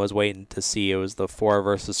everyone was waiting to see. It was the 4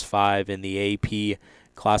 versus 5 in the AP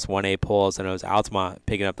Class 1A polls, and it was Altamont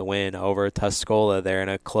picking up the win over Tuscola there in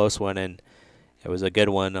a close one, and it was a good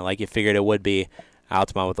one, like you figured it would be.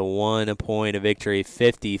 Altamont with a 1-point victory,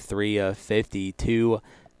 53-52.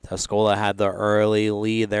 Tuscola had the early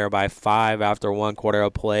lead there by 5 after 1 quarter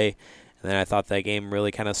of play. And then I thought that game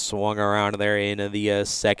really kind of swung around there in the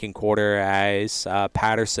second quarter as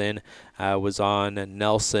Patterson was on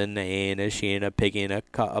Nelson, and she ended up picking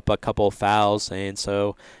up a couple of fouls. And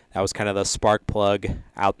so that was kind of the spark plug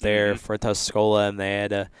out there for Tuscola, and they had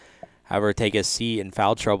to have her take a seat in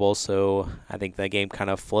foul trouble. So I think the game kind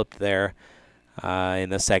of flipped there in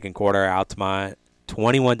the second quarter. Altamont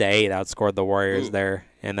 21-8 outscored the Warriors there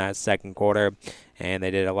in that second quarter, and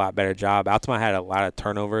they did a lot better job. Altamont had a lot of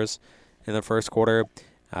turnovers in the first quarter,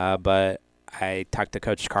 but I talked to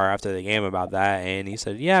Coach Carr after the game about that, and he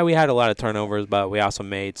said, yeah, we had a lot of turnovers, but we also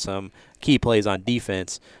made some key plays on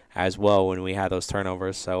defense as well when we had those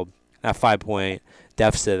turnovers. So that 5-point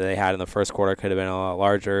deficit that they had in the first quarter could have been a lot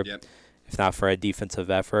larger if not for a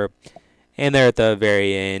defensive effort. And there at the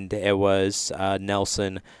very end, it was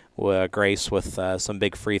Nelson Grace with some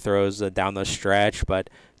big free throws down the stretch,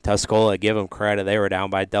 but Tuscola, give them credit, they were down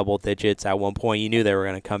by double digits at one point. You knew they were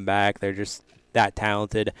going to come back. They're just that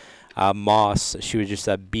talented. Moss, she was just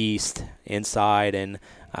a beast inside, and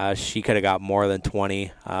she could have got more than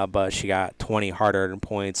 20, but she got 20 hard-earned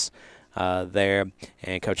points there,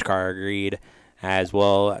 and Coach Carr agreed as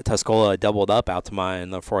well. Tuscola doubled up Altamont in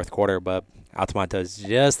the fourth quarter, but Altamont does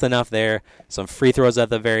just enough there. Some free throws at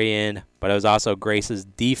the very end, but it was also Grace's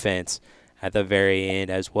defense at the very end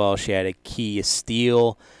as well. She had a key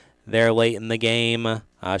steal there late in the game.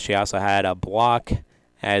 She also had a block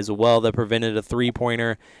as well that prevented a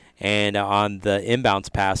three-pointer. And on the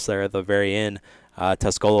inbounds pass there at the very end,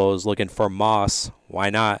 Tuscola was looking for Moss. Why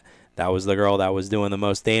not? That was the girl that was doing the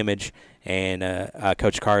most damage. And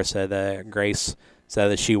Coach Carr said that Grace said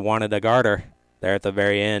that she wanted to guard her there at the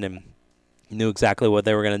very end and knew exactly what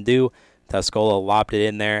they were going to do. Tuscola lopped it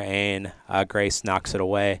in there, and Grace knocks it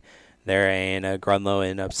away there, and Grunlow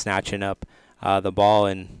ended up snatching up the ball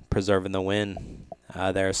and preserving the win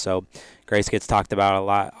there. So Grace gets talked about a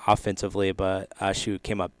lot offensively, but she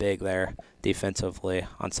came up big there defensively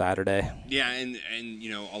on Saturday. Yeah, and you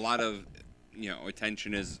know, a lot of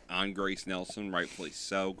attention is on Grace Nelson, rightfully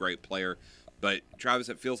so, great player. But, Travis,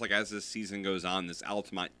 it feels like as this season goes on, this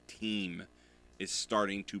Altamont team is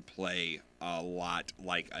starting to play a lot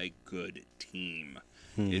like a good team.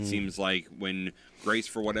 It seems like when Grace,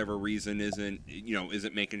 for whatever reason,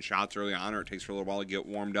 isn't making shots early on, or it takes her a little while to get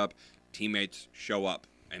warmed up, teammates show up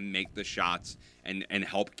and make the shots and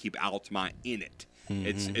help keep Altamont in it.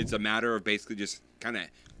 It's a matter of basically just kind of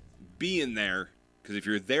being there, because if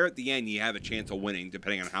you're there at the end, you have a chance of winning,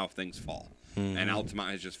 depending on how things fall. And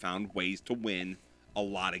Altamont has just found ways to win a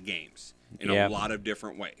lot of games in a lot of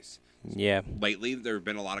different ways. Yeah. Lately, there have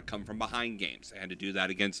been a lot of come-from-behind games. They had to do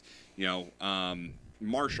that against,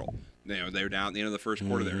 Marshall. They were down at the end of the first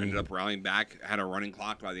quarter. They ended up rallying back, had a running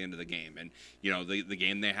clock by the end of the game. And, the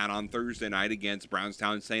game they had on Thursday night against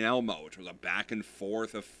Brownstown St. Elmo, which was a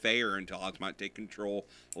back-and-forth affair until Altamont take control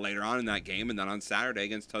later on in that game. And then on Saturday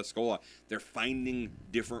against Tuscola, they're finding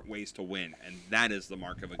different ways to win, and that is the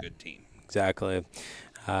mark of a good team. Exactly.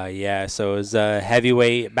 So it was a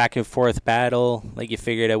heavyweight back-and-forth battle like you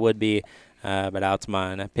figured it would be. But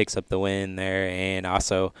Altamont picks up the win there. And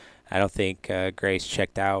also, I don't think Grace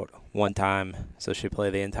checked out one time, so she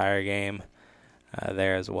played the entire game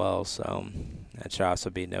there as well. So that should also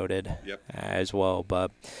be noted as well.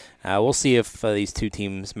 But we'll see if these two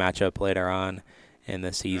teams match up later on in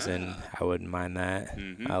the season. I wouldn't mind that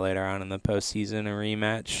later on in the postseason, a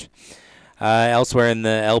rematch. Elsewhere in the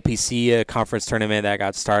LPC conference tournament that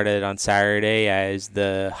got started on Saturday, as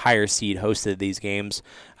the higher seed hosted these games,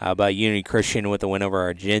 but Unity Christian with the win over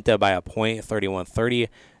Argenta by a point, 31-30.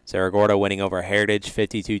 Cerro Gordo winning over Heritage,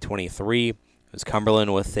 52-23. It was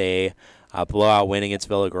Cumberland with a blowout win against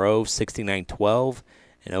Villa Grove, 69-12.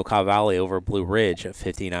 And Okaw Valley over Blue Ridge at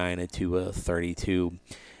 59-32.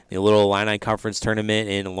 The Little Illini Conference tournament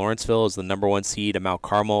in Lawrenceville is the number 1 seed of Mount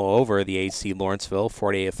Carmel over the 8th seed Lawrenceville,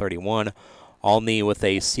 48-31. Olney with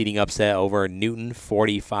a seeding upset over Newton,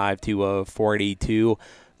 45-42.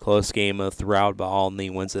 Close game throughout, but Olney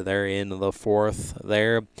wins it there in the fourth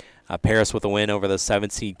there. Paris with a win over the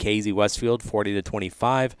 7th seed Casey Westfield,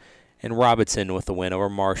 40-25. And Robinson with the win over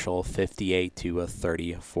Marshall,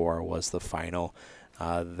 58-34 was the final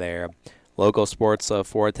there. Local sports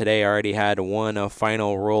for today already had one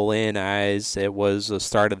final roll in, as it was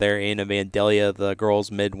started there in Vandalia, the girls'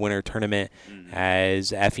 midwinter tournament,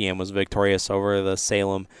 as FEM was victorious over the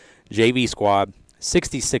Salem JV squad.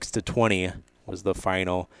 66-20 was the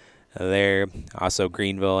final there. Also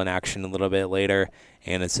Greenville in action a little bit later,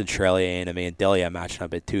 and it's Centralia and Vandalia matching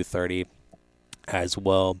up at 2:30 as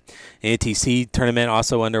well. NTC tournament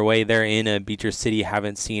also underway there in Beecher City.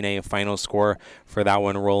 Haven't seen a final score for that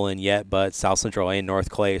one rolling yet, but South Central and North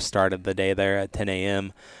Clay started the day there at 10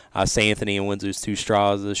 a.m. St. Anthony and Windsor's Two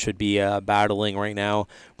Straws should be battling right now.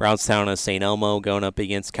 Brownstown and St. Elmo going up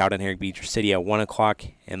against Cowden Herrick Beecher City at 1 o'clock,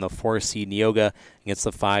 and the 4 seed Neoga against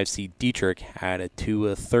the 5 seed Dietrich at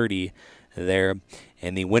 2:30 there.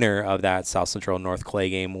 And the winner of that South Central North Clay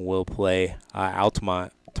game will play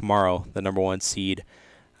Altamont tomorrow, the number 1 seed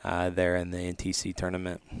there in the NTC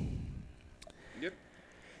tournament. Yep.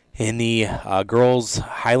 In the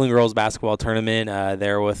Highland girls basketball tournament,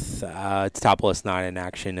 there with Teutopolis not in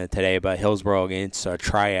action today, but Hillsborough against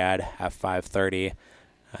Triad at 5:30.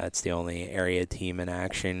 That's the only area team in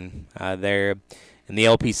action there. In the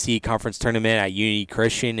LPC conference tournament at Unity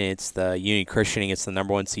Christian, it's the Unity Christian against the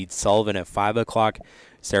number 1 seed Sullivan at 5 o'clock.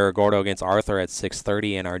 Cerro Gordo against Arthur at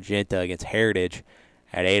 6:30, and Argenta against Heritage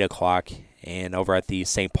at 8 o'clock. And over at the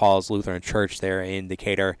St. Paul's Lutheran Church there in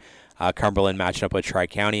Decatur, Cumberland matching up with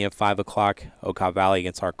Tri-County at 5 o'clock. Okaw Valley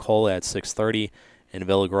against Arcola at 6:30, and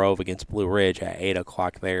Villa Grove against Blue Ridge at 8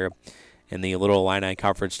 o'clock there. In the Little Illini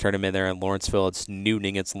Conference tournament there in Lawrenceville, it's Newton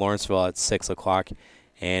against Lawrenceville at 6 o'clock.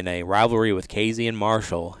 And a rivalry with Casey and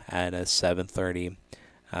Marshall at 7:30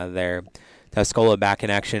 there. Tuscola back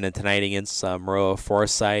in action tonight against Maroa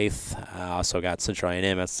Forsyth. Also got Central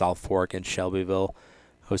A&M at South Fork and Shelbyville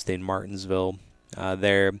hosting Martinsville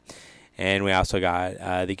there. And we also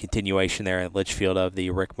got the continuation there at Litchfield of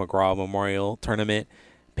the Rick McGraw Memorial Tournament.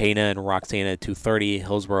 Pana and Roxanne at 2:30.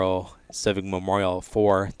 Hillsborough Civic Memorial at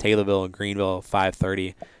 4. Taylorville and Greenville at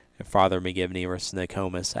 5:30. And Father McGivney versus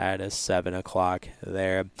Nokomis at 7 o'clock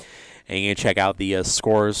there. And you can check out the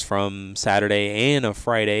scores from Saturday and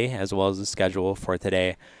Friday, as well as the schedule for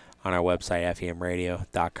today on our website,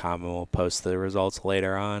 femradio.com. And we'll post the results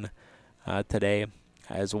later on today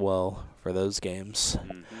as well for those games.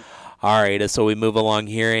 All right, so we move along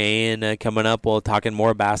here, and coming up, we'll talking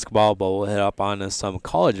more basketball, but we'll hit up on some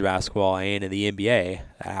college basketball and the NBA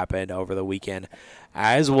that happened over the weekend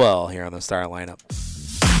as well here on the starting lineup.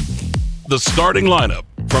 The starting lineup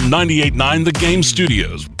from 98.9 The Game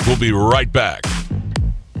Studios. We'll be right back.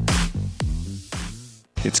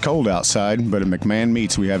 It's cold outside, but at McMahon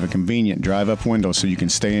Meats, we have a convenient drive-up window so you can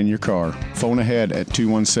stay in your car. Phone ahead at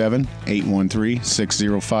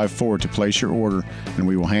 217-813-6054 to place your order, and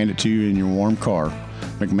we will hand it to you in your warm car.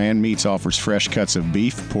 McMahon Meats offers fresh cuts of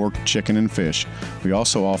beef, pork, chicken, and fish. We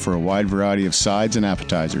also offer a wide variety of sides and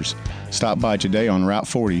appetizers. Stop by today on Route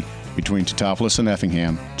 40 between Teutopolis and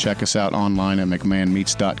Effingham. Check us out online at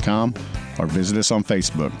McMahonMeats.com or visit us on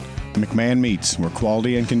Facebook. McMahon Meats, where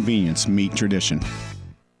quality and convenience meet tradition.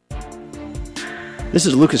 This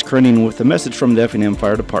is Lucas Crenning with a message from the Effingham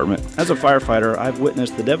Fire Department. As a firefighter, I've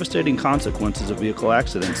witnessed the devastating consequences of vehicle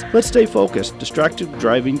accidents. Let's stay focused. Distracted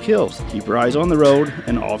driving kills. Keep your eyes on the road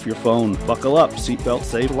and off your phone. Buckle up. Seatbelts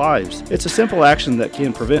save lives. It's a simple action that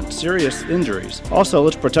can prevent serious injuries. Also,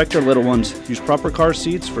 let's protect our little ones. Use proper car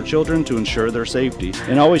seats for children to ensure their safety.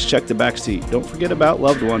 And always check the back seat. Don't forget about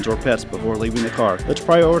loved ones or pets before leaving the car. Let's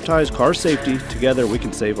prioritize car safety. Together we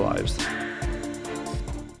can save lives.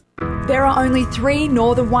 There are only 3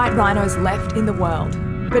 northern white rhinos left in the world,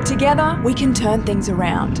 but together we can turn things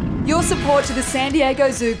around. Your support to the San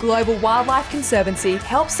Diego Zoo Global Wildlife Conservancy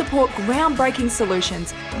helps support groundbreaking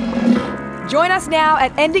solutions. Join us now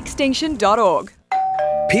at endextinction.org.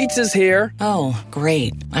 Pizza's here. Oh,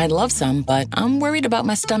 great. I'd love some, but I'm worried about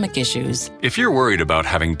my stomach issues. If you're worried about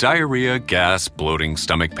having diarrhea, gas, bloating,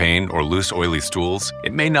 stomach pain, or loose, oily stools,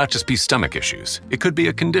 it may not just be stomach issues. It could be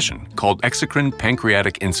a condition called exocrine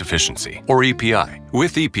pancreatic insufficiency, or EPI.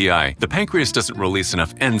 With EPI, the pancreas doesn't release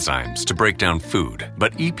enough enzymes to break down food,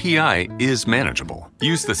 but EPI is manageable.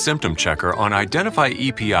 Use the symptom checker on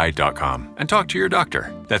identifyepi.com and talk to your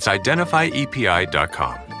doctor. That's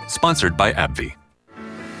identifyepi.com. Sponsored by AbbVie.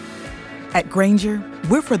 At Grainger,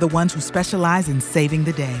 we're for the ones who specialize in saving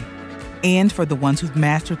the day and for the ones who've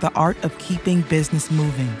mastered the art of keeping business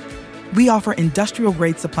moving. We offer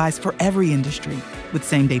industrial-grade supplies for every industry with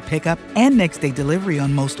same-day pickup and next-day delivery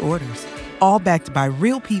on most orders, all backed by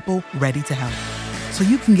real people ready to help. So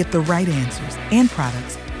you can get the right answers and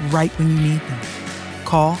products right when you need them.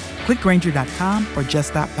 Call quickgrainger.com or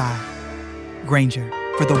just stop by. Grainger,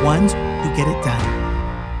 for the ones who get it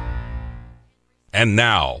done. And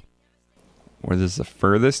now, what is the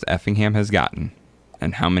furthest Effingham has gotten,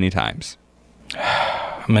 and how many times?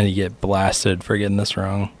 I'm going to get blasted for getting this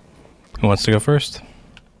wrong. Who wants to go first?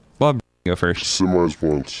 Well, go first. Semis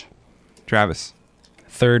once. Travis.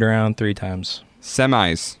 Third round, 3 times.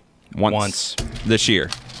 Semis. Once. This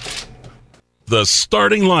year. The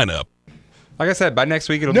starting lineup. Like I said, by next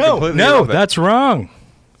week it'll be completely irrelevant. That's wrong.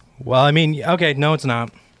 Well, I mean, okay, no, it's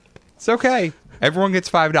not. It's okay. Everyone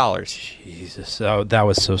gets $5. Jesus, oh, that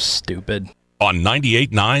was so stupid. On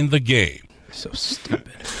 98.9 The Game. So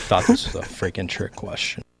stupid. Thought this was a freaking trick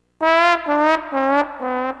question.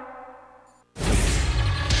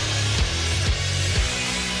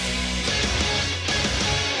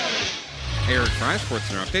 Eric Fry,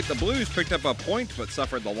 SportsCenter update. The Blues picked up a point but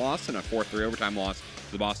suffered the loss in a 4-3 overtime loss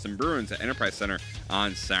to the Boston Bruins at Enterprise Center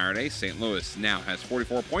on Saturday. St. Louis now has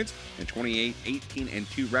 44 points and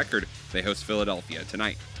 28-18-2 record. They host Philadelphia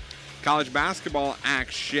tonight. College basketball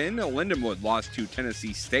action. Lindenwood lost to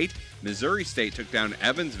Tennessee State. Missouri State took down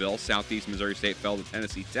Evansville. Southeast Missouri State fell to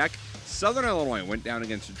Tennessee Tech. Southern Illinois went down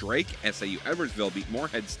against Drake. SAU Edwardsville beat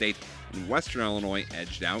Morehead State. And Western Illinois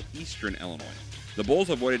edged out Eastern Illinois. The Bulls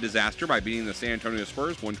avoided disaster by beating the San Antonio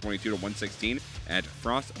Spurs 122-116 at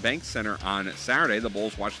Frost Bank Center on Saturday. The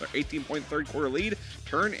Bulls watched their 18-point third-quarter lead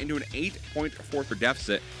turn into an 8-point fourth-quarter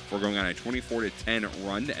deficit before going on a 24-10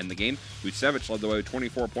 run to end the game. Vucevic led the way with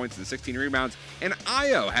 24 points and 16 rebounds, and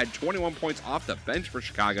Ayo had 21 points off the bench for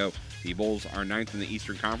Chicago. The Bulls are 9th in the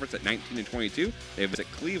Eastern Conference at 19-22. They visit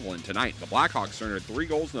Cleveland tonight. The Blackhawks surrendered 3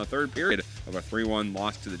 goals in the third period of a 3-1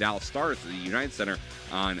 loss to the Dallas Stars at the United Center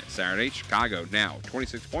on Saturday. Chicago now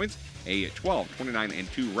 26 points, a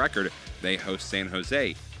 12-29-2 record. They host San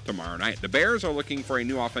Jose tomorrow night. The Bears are looking for a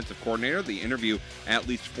new offensive coordinator. They interview at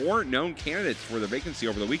least 4 known candidates for the vacancy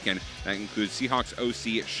over the weekend. That includes Seahawks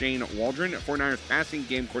OC Shane Waldron, 49ers passing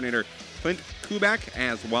game coordinator Clint Kubiak,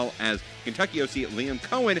 as well as Kentucky OC Liam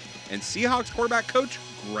Cohen, and Seahawks quarterback coach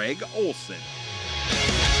Greg Olson.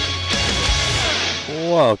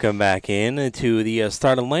 Welcome back in to the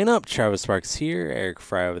starting lineup. Travis Sparks here. Eric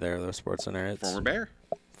Fry over there with our Sports Center. It's Former Bear.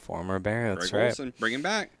 Former Bear, that's Greg right. Olson, bring him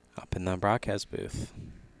back. Up in the broadcast booth.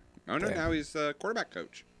 Oh, no, now he's quarterback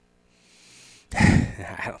coach.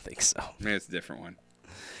 I don't think so. Maybe it's a different one.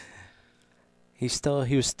 He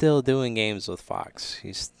was still doing games with Fox.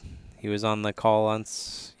 He was on the call on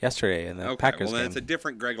yesterday in the Packers well, then game. it's a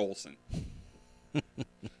different Greg Olson.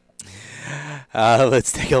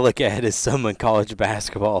 Let's take a look at some college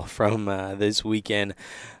basketball from this weekend.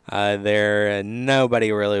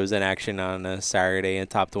 Nobody really was in action on Saturday in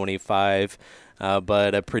top 25.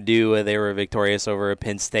 But Purdue, they were victorious over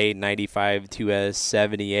Penn State,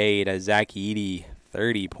 95-78. Zach Edey,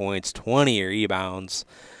 30 points, 20 rebounds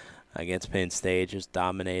against Penn State, just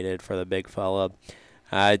dominated for the big fella.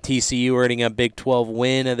 TCU earning a Big 12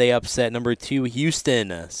 win. They upset number 2 Houston,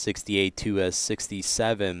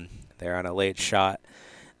 68-67. They're on a late shot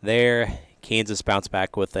there. Kansas bounced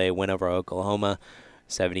back with a win over Oklahoma,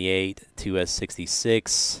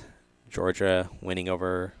 78-66.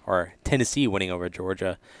 Tennessee winning over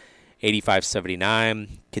Georgia, 85-79.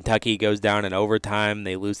 Kentucky goes down in overtime.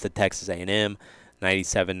 They lose to Texas A&M,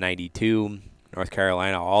 97-92. North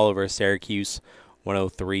Carolina all over Syracuse,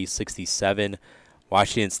 103-67.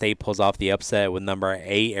 Washington State pulls off the upset with number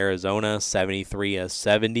 8 Arizona,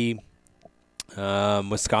 73-70.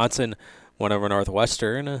 Wisconsin won over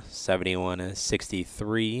Northwestern,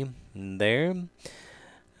 71-63 there.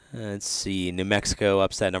 Let's see. New Mexico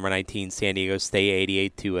upset number 19 San Diego State,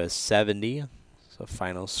 88-70. So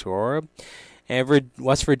final score. And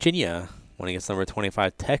West Virginia won against number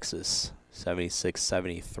 25 Texas,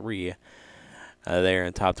 76-73. There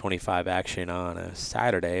in top 25 action on a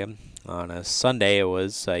Saturday. On a Sunday, it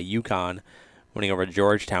was UConn winning over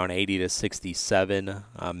Georgetown,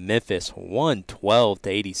 80-67. Memphis won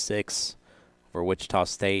 12-86 over Wichita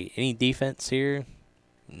State. Any defense here?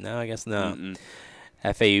 No, I guess not.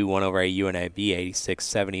 FAU won over UNLV,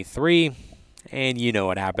 86-73. And you know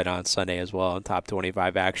what happened on Sunday as well in top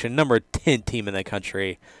 25 action. Number 10 team in the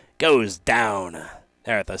country goes down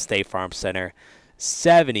there at the State Farm Center.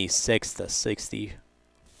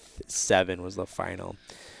 76-67 was the final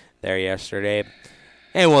there yesterday.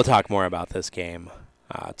 And we'll talk more about this game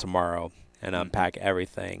tomorrow and unpack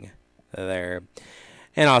everything there.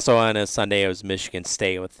 And also on a Sunday, it was Michigan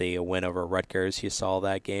State with the win over Rutgers. You saw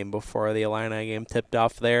that game before the Illini game tipped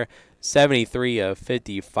off there.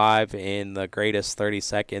 73-55 in the greatest 30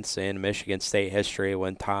 seconds in Michigan State history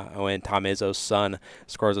when Tom Izzo's son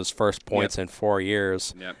scores his first points in 4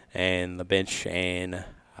 years. And the bench and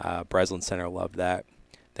Breslin Center loved that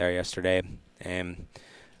there yesterday. And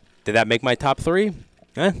did that make my top 3?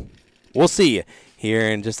 We'll see here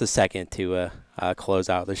in just a second to close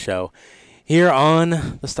out the show here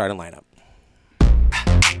on the starting lineup.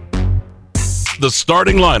 The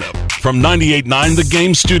starting lineup from 98.9 The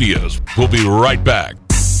Game Studios. We'll be right back.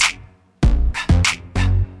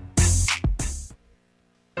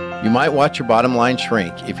 You might watch your bottom line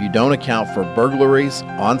shrink if you don't account for burglaries,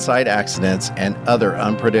 on-site accidents, and other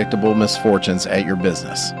unpredictable misfortunes at your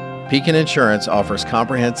business. Pekin Insurance offers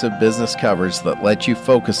comprehensive business coverage that lets you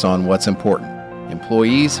focus on what's important: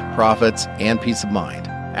 employees, profits, and peace of mind.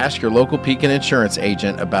 Ask your local Pekin Insurance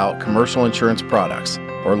agent about commercial insurance products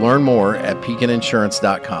or learn more at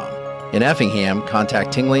pekininsurance.com. In Effingham,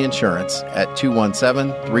 contact Tingley Insurance at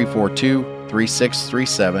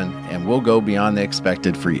 217-342-3637 and we'll go beyond the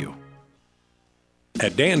expected for you.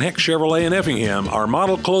 At Dan Heck Chevrolet in Effingham, our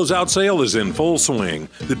model closeout sale is in full swing.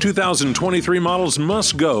 The 2023 models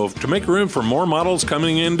must go to make room for more models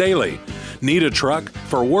coming in daily. Need a truck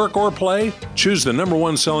for work or play? Choose the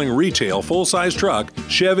 #1 selling retail full-size truck,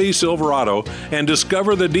 Chevy Silverado, and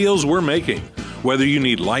discover the deals we're making. Whether you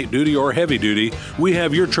need light duty or heavy duty, we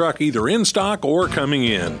have your truck either in stock or coming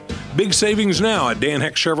in. Big savings now at Dan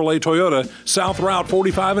Heck Chevrolet Toyota, South Route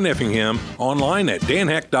 45 in Effingham, online at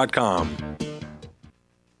danheck.com.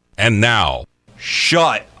 And now,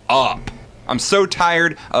 shut up. I'm so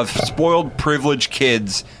tired of spoiled, privileged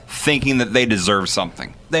kids thinking that they deserve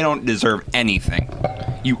something. They don't deserve anything.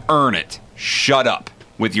 You earn it. Shut up.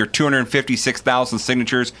 With your 256,000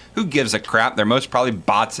 signatures, who gives a crap? They're most probably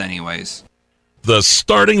bots anyways. The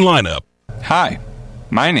starting lineup. Hi,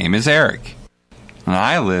 my name is Eric, and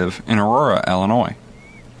I live in Aurora, Illinois,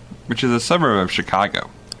 which is a suburb of Chicago.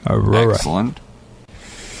 Aurora. Excellent.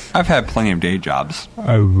 I've had plenty of day jobs.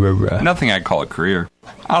 Aurora. Nothing I'd call a career.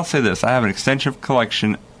 I'll say this, I have an extensive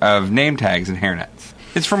collection of name tags and hairnets.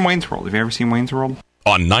 It's from Wayne's World. Have you ever seen Wayne's World?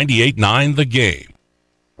 On 98.9 The Game.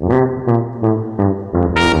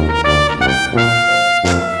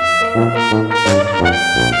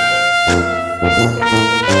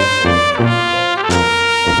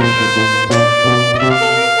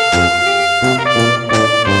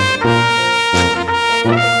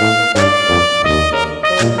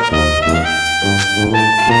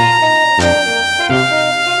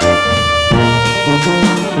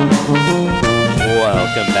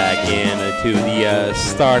 Welcome back in to the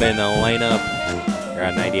starting lineup here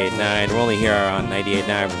on 98.9. We're only here on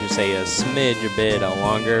 98.9 for just a smidge a bit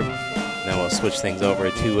longer. then we'll switch things over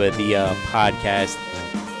to the podcast.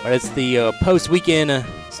 But it's the post-weekend,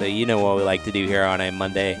 so you know what we like to do here on a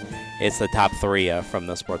Monday. It's the top 3 from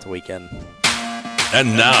the sports weekend.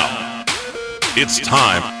 And now, it's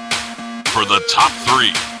time for the top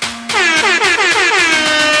 3.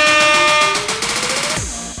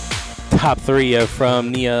 Top 3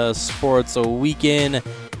 from the sports weekend,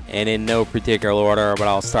 and in no particular order, but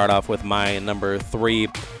I'll start off with my number 3.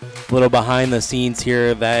 A little behind the scenes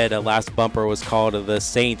here, that last bumper was called the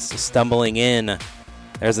Saints stumbling in.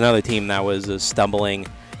 There's another team that was stumbling,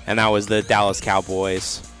 and that was the Dallas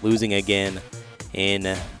Cowboys, losing again in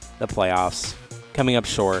the playoffs, coming up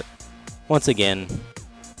short. Once again,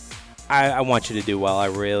 I want you to do well. I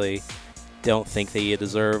really don't think that you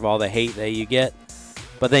deserve all the hate that you get,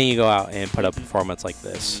 but then you go out and put up a performance like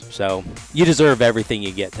this. So you deserve everything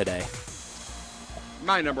you get today.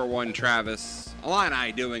 My number 1, Travis.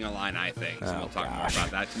 Illini doing Illini things. We'll talk more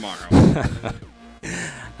about that tomorrow.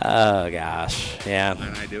 Oh, gosh. Yeah.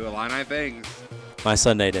 Illini do Illini things. My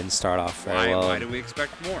Sunday didn't start off very well. Why do we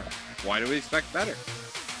expect more? Why do we expect better?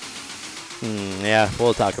 Yeah,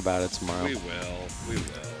 we'll talk about it tomorrow. We will.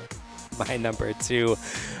 My number 2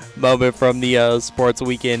 moment from the sports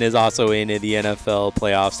weekend is also in the NFL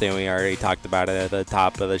playoffs, and we already talked about it at the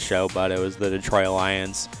top of the show, but it was the Detroit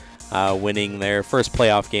Lions winning their first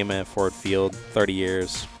playoff game at Ford Field, 30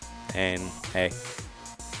 years. And, hey,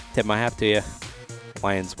 tip my hat to you.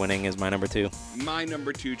 Lions winning is my number 2. My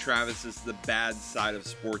number 2, Travis, is the bad side of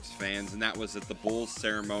sports fans, and that was at the Bulls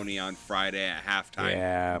ceremony on Friday at halftime.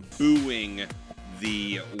 Yeah. Booing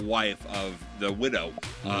the wife of the widow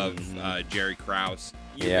of Jerry Krause.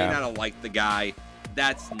 You may not have liked the guy.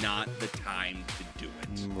 That's not the time to do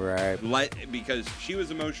it. Right. Because she was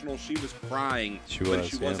emotional. She was crying. She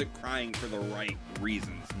wasn't crying for the right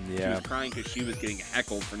reasons. Yeah. She was crying because she was getting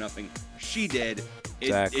heckled for nothing she did.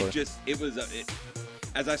 Exactly.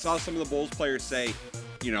 As I saw some of the Bulls players say,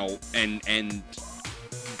 and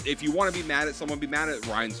if you want to be mad at someone, be mad at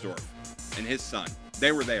Reinsdorf and his son.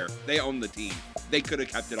 They were there. They owned the team. They could have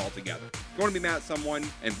kept it all together. If you want to be mad at someone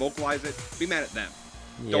and vocalize it, be mad at them.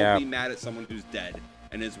 Yeah. Don't be mad at someone who's dead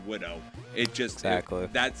and his widow. It just that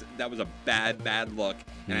was a bad look,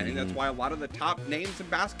 and I think that's why a lot of the top names in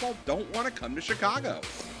basketball don't want to come to Chicago.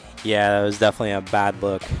 Yeah, that was definitely a bad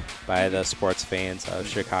look by the sports fans of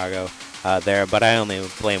Chicago there, but I only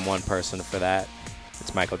blame one person for that.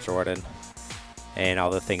 It's Michael Jordan and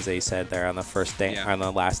all the things that he said there on the on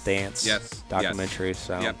the Last Dance documentary. Yes.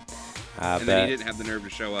 So, and then he didn't have the nerve to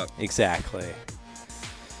show up. Exactly.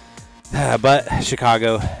 But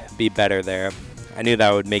Chicago, be better there. I knew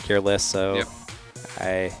that would make your list, so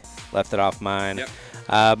I left it off mine.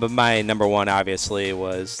 But my number 1, obviously,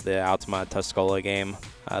 was the Altamont-Tuscola game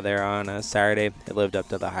there on Saturday. It lived up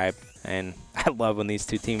to the hype, and I love when these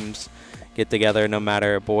two teams get together, no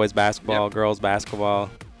matter boys basketball, girls basketball.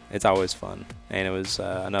 It's always fun, and it was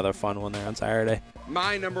another fun one there on Saturday.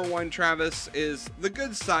 My number 1, Travis, is the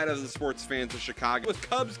good side of the sports fans of Chicago. It was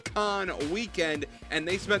CubsCon weekend, and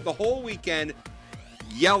they spent the whole weekend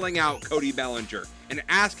yelling out Cody Bellinger and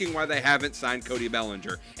asking why they haven't signed Cody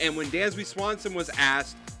Bellinger. And when Dansby Swanson was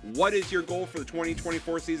asked, what is your goal for the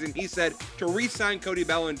 2024 season, he said to re-sign Cody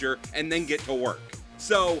Bellinger and then get to work.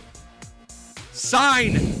 So,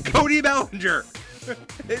 sign Cody Bellinger.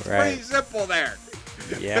 It's pretty simple there.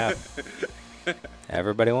 Yeah.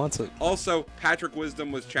 Everybody wants it. Also, Patrick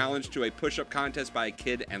Wisdom was challenged to a push-up contest by a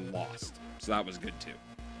kid and lost. So that was good, too.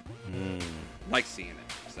 Like seeing it.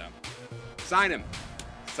 So, sign him.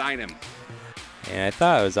 And I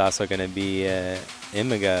thought it was also going to be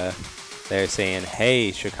Imiga there saying,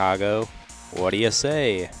 hey, Chicago, what do you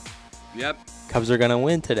say? Yep. Cubs are going to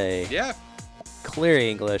win today. Yeah. Clear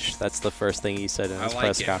English. That's the first thing he said in his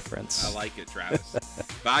press conference. I like it, Travis.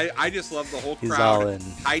 But I just love the whole He's crowd all in.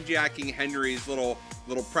 hijacking Henry's little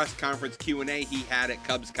press conference Q&A he had at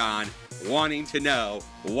CubsCon, wanting to know,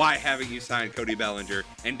 why haven't you signed Cody Bellinger?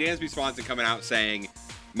 And Dansby Swanson coming out saying,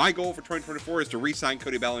 my goal for 2024 is to re-sign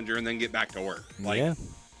Cody Bellinger and then get back to work.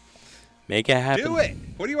 Make it happen. Do it.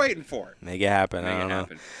 What are you waiting for? Make it happen. I don't know.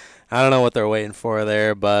 I don't know what they're waiting for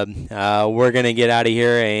there, but we're going to get out of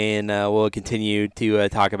here, and we'll continue to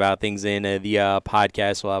talk about things in the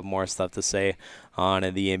podcast. We'll have more stuff to say on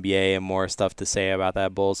the NBA and more stuff to say about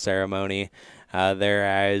that Bulls ceremony there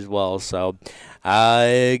as well. So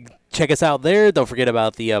check us out there. Don't forget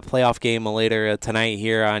about the playoff game later tonight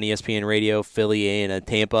here on ESPN Radio, Philly and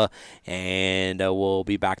Tampa, and we'll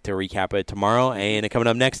be back to recap it tomorrow. And coming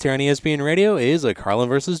up next here on ESPN Radio is Carlin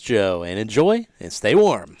versus Joe. And enjoy and stay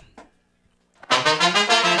warm.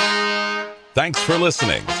 Thanks for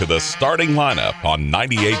listening to the starting lineup on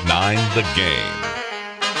 98.9 The Game.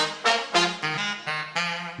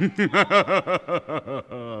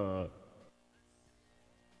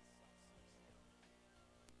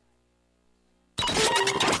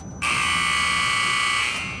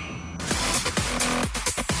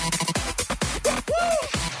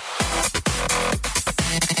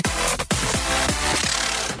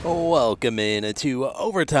 Welcome in to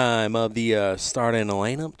overtime of the starting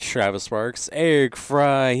lineup. Travis Sparks, Eric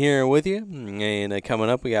Fry here with you. And coming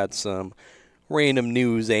up, we got some random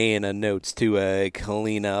news and notes to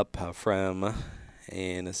clean up from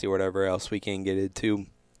and see whatever else we can get into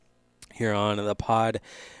here on the pod.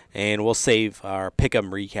 And we'll save our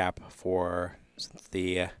pick-em recap for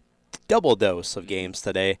the double dose of games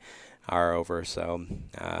today are over. So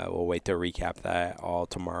we'll wait to recap that all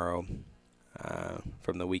tomorrow.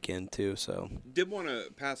 From the weekend, too. So did want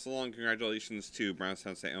to pass along congratulations to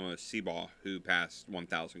Brownstown St. Elmo Seaball, who passed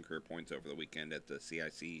 1,000 career points over the weekend at the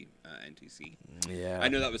CIC NTC. Yeah. I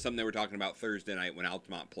know that was something they were talking about Thursday night when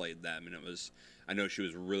Altamont played them, and I know she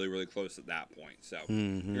was really, really close at that point. So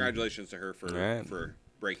congratulations to her for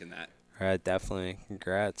breaking that. All right, definitely.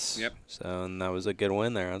 Congrats. Yep. So, and that was a good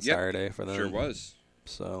win there on Saturday for them. Sure was.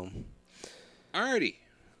 So. Alrighty.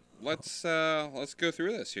 Let's go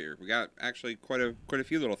through this here. We got actually quite a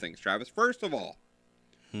few little things, Travis. First of all,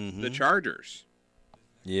 the Chargers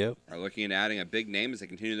are looking at adding a big name as they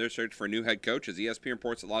continue their search for a new head coach, as ESPN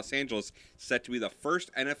reports that Los Angeles is set to be the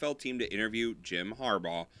first NFL team to interview Jim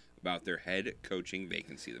Harbaugh about their head coaching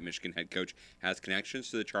vacancy. The Michigan head coach has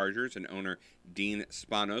connections to the Chargers and owner Dean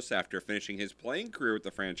Spanos. After finishing his playing career with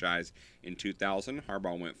the franchise in 2000,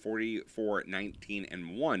 Harbaugh went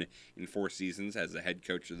 44-19-1 in 4 seasons as the head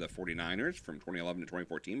coach of the 49ers from 2011 to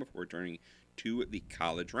 2014 before returning to the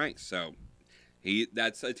college ranks. So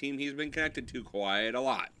that's a team he's been connected to quite a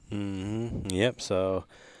lot. Yep. So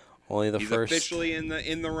only he's first officially in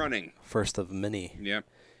the running. First of many.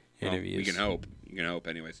 Interviews. We can hope. You can hope,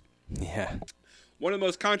 anyways. Yeah. One of the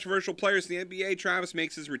most controversial players in the NBA, Travis,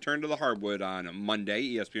 makes his return to the hardwood on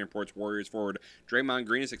Monday. ESPN reports Warriors forward Draymond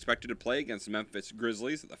Green is expected to play against the Memphis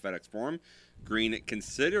Grizzlies at the FedEx Forum. Green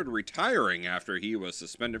considered retiring after he was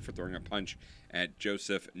suspended for throwing a punch at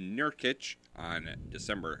Joseph Nurkic on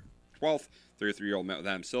December 12th. 33-year-old met with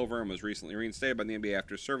Adam Silver and was recently reinstated by the NBA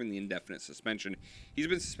after serving the indefinite suspension. He's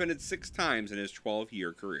been suspended 6 times in his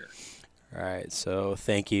 12-year career. All right, so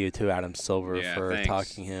thank you to Adam Silver for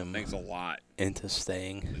talking him. Thanks a lot. Into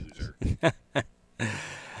staying. Loser.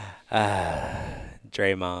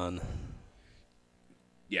 Draymond.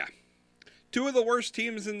 Yeah. 2 of the worst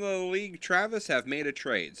teams in the league, Travis, have made a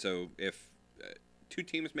trade. So if 2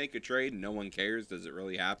 teams make a trade and no one cares, does it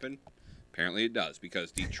really happen? Apparently it does, because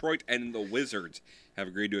Detroit and the Wizards have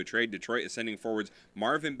agreed to a trade. Detroit is sending forwards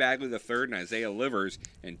Marvin Bagley III and Isaiah Livers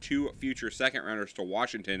and 2 future second-rounders to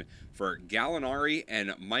Washington for Gallinari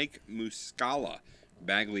and Mike Muscala.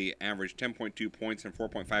 Bagley averaged 10.2 points and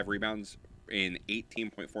 4.5 rebounds in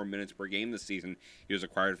 18.4 minutes per game this season. He was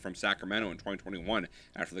acquired from Sacramento in 2021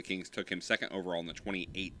 after the Kings took him second overall in the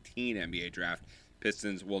 2018 NBA draft.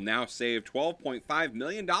 Pistons will now save $12.5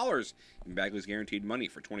 million in Bagley's guaranteed money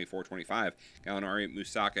for 24-25. Gallinari,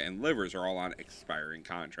 Musaka, and Livers are all on expiring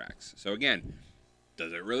contracts. So again,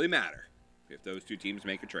 does it really matter if those 2 teams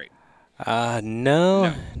make a trade?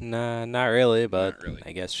 No, not really, but not really.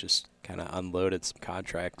 I guess just kind of unloaded some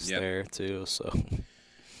contracts there too. So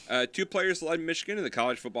 2 players that led Michigan to the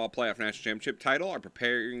college football playoff national championship title are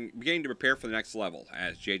beginning to prepare for the next level,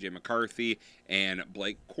 as J.J. McCarthy and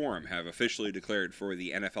Blake Corum have officially declared for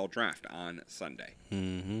the NFL draft on Sunday.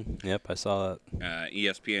 Yep, I saw that.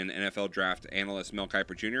 ESPN NFL draft analyst Mel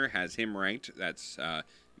Kiper Jr. has him ranked. That's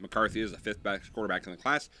McCarthy is the 5th best quarterback in the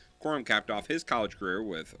class. Corum capped off his college career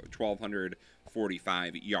with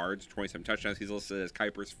 1,245 yards, 27 touchdowns. He's listed as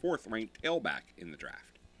Kiper's 4th-ranked tailback in the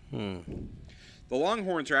draft. The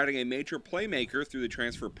Longhorns are adding a major playmaker through the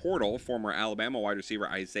transfer portal. Former Alabama wide receiver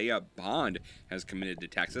Isaiah Bond has committed to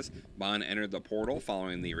Texas. Bond entered the portal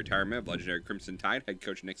following the retirement of legendary Crimson Tide head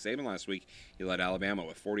coach Nick Saban last week. He led Alabama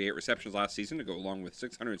with 48 receptions last season to go along with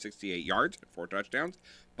 668 yards and 4 touchdowns.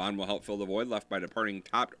 Bond will help fill the void left by departing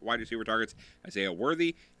top wide receiver targets Isaiah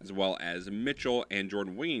Worthy, as well as Mitchell and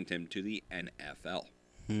Jordan Wingington to the NFL.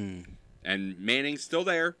 And Manning's still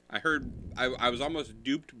there. I heard I was almost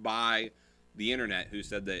duped by the internet who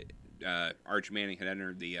said that Arch Manning had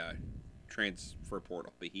entered the transfer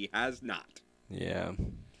portal, but he has not. Yeah.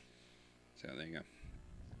 So there you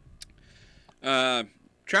go.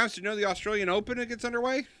 Travis, did you know the Australian Open gets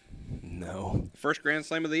underway? No. The first Grand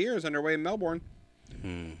Slam of the year is underway in Melbourne.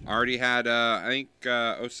 Already had, I think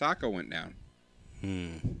Osaka went down.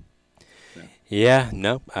 Yeah,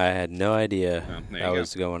 nope. I had no idea that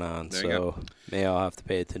was going on, so maybe I'll have to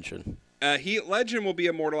pay attention. Heat legend will be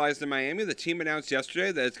immortalized in Miami. The team announced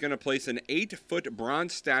yesterday that it's going to place an 8-foot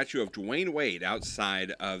bronze statue of Dwayne Wade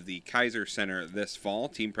outside of the Kaiser Center this fall.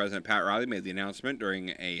 Team president Pat Riley made the announcement during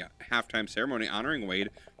a halftime ceremony honoring Wade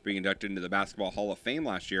being inducted into the Basketball Hall of Fame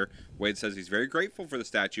last year. Wade says he's very grateful for the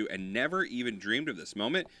statue and never even dreamed of this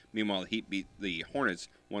moment. Meanwhile, the Heat beat the Hornets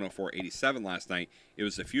 104-87 last night. It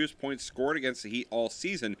was the fewest points scored against the Heat all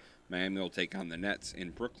season. Miami will take on the Nets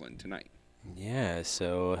in Brooklyn tonight. Yeah,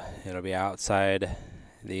 so it'll be outside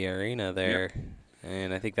the arena there. Yep.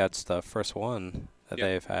 And I think that's the first one that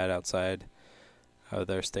they've had outside of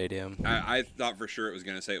their stadium. I thought for sure it was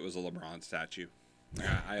going to say it was a LeBron statue.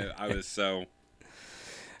 I was so...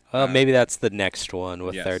 Well, maybe that's the next one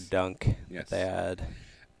with their dunk that they had.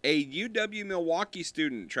 A UW Milwaukee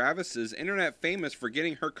student, Travis, is internet famous for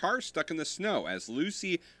getting her car stuck in the snow, as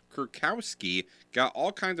Lucy Kurkowski got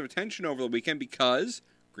all kinds of attention over the weekend because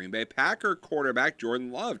Green Bay Packer quarterback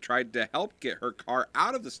Jordan Love tried to help get her car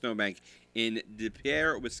out of the snowbank in De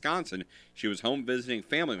Pere, Wisconsin. She was home visiting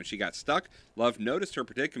family when she got stuck. Love noticed her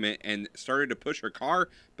predicament and started to push her car,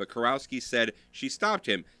 but Kurkowski said she stopped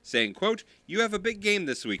him, saying, quote, "You have a big game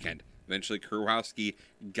this weekend." Eventually, Kurkowski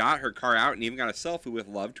got her car out and even got a selfie with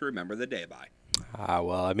Love to remember the day by.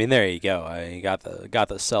 Well, I mean, there you go. You got the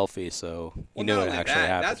selfie, so you knew it actually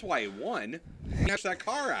happened. That's why he won. He cashed that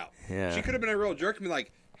car out. Yeah. She could have been a real jerk and be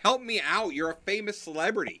like, "Help me out. You're a famous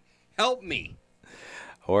celebrity. Help me."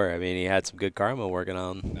 Or, I mean, he had some good karma working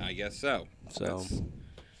on. I guess so. So,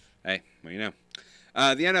 hey, what do you know?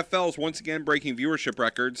 The NFL is once again breaking viewership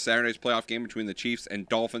records. Saturday's playoff game between the Chiefs and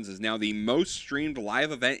Dolphins is now the most streamed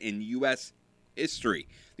live event in U.S. history.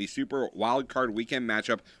 The Super Wildcard Weekend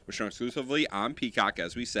matchup was shown exclusively on Peacock,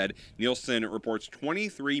 as we said. Nielsen reports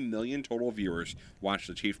 23 million total viewers watched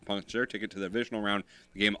the Chiefs punch their ticket to the divisional round.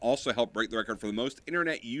 The game also helped break the record for the most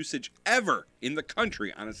internet usage ever in the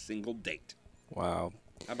country on a single date. Wow.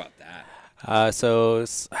 How about that? So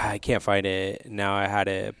I can't find it now. I had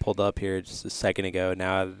it pulled up here just a second ago.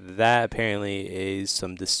 Now that apparently is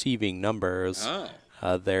some deceiving numbers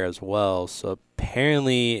there as well. So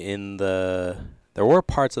apparently there were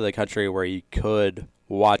parts of the country where you could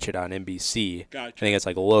watch it on NBC. Gotcha. I think it's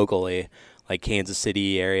like locally, like Kansas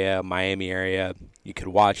City area, Miami area, you could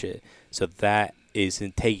watch it. So that is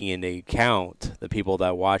taking into account the people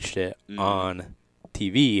that watched it on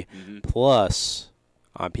TV plus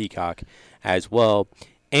on Peacock as well.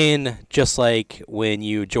 And just like when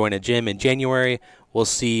you join a gym in January, we'll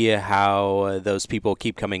see how those people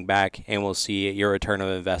keep coming back, and we'll see your return of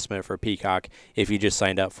investment for Peacock if you just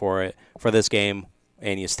signed up for it for this game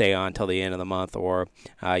and you stay on till the end of the month, or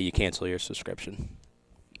you cancel your subscription.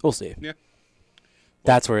 We'll see. Yeah.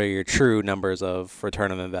 That's where your true numbers of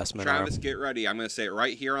return of investment Travis, are. get ready. I'm going to say it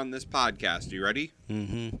right here on this podcast. You ready?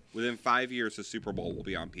 Mm-hmm. Within 5 years, the Super Bowl will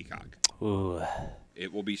be on Peacock. Ooh.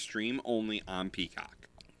 It will be stream only on Peacock.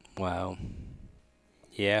 Wow.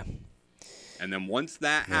 Yeah. And then once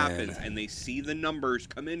that happens and they see the numbers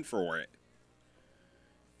come in for it,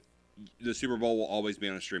 the Super Bowl will always be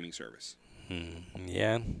on a streaming service.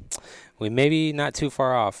 Yeah. We may be not too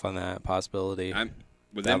far off on that possibility.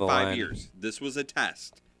 Within 5 years. This was a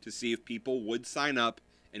test to see if people would sign up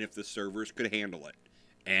and if the servers could handle it.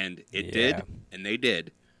 And it did, and they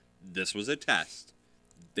did. This was a test.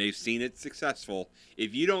 They've seen it successful.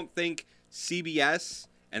 If you don't think CBS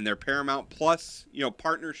and their Paramount Plus,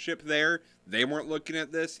 partnership there, they weren't looking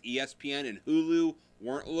at this, ESPN and Hulu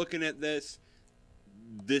weren't looking at this,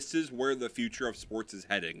 this is where the future of sports is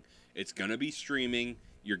heading. It's going to be streaming.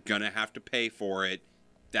 You're going to have to pay for it.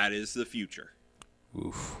 That is the future.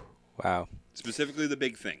 Oof. Wow. Specifically the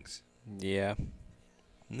big things. Yeah.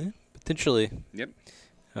 Potentially. Yep.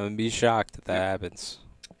 I would be shocked if that happens.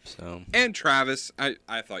 So. And Travis,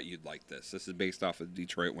 I thought you'd like this. This is based off of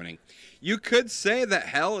Detroit winning. You could say that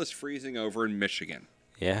hell is freezing over in Michigan.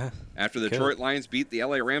 Yeah. After the Detroit Lions beat the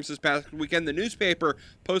LA Rams this past weekend, the newspaper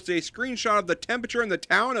posted a screenshot of the temperature in the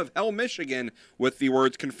town of Hell, Michigan, with the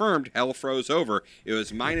words confirmed, hell froze over. It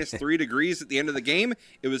was minus 3 degrees at the end of the game.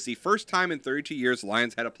 It was the first time in 32 years the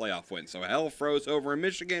Lions had a playoff win. So hell froze over in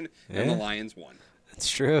Michigan, and the Lions won. That's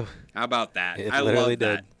true. How about that? I love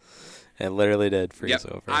that. It literally did freeze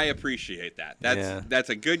over. I appreciate that. That's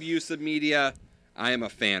a good use of media. I am a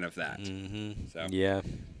fan of that. Mm-hmm. So yeah.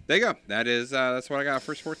 There you go. That's what I got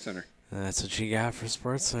for SportsCenter. That's what you got for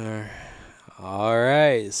SportsCenter. All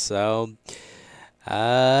right. So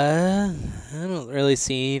I don't really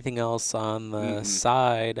see anything else on the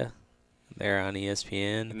side there on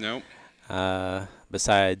ESPN. Nope.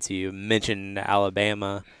 Besides, you mentioned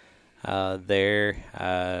Alabama there.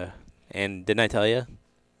 And didn't I tell you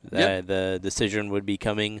that the decision would be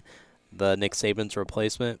coming the Nick Saban's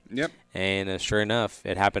replacement. Yep. And sure enough,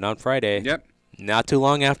 it happened on Friday. Yep. Not too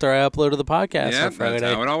long after I uploaded the podcast on Friday.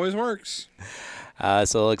 That's how it always works. So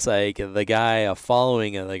it looks like the guy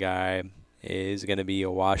following the guy is going to be a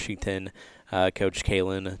Washington coach,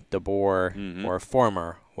 Kalen DeBoer, or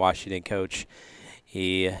former Washington coach.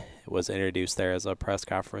 He was introduced there as a press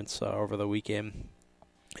conference over the weekend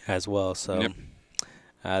as well. So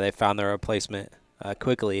they found their replacement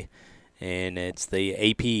quickly, and it's the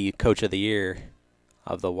AP Coach of the Year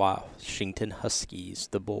of the Washington Huskies,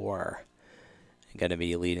 DeBoer. Going to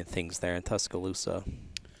be leading things there in Tuscaloosa.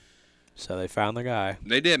 So they found their guy.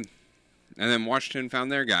 They did. And then Washington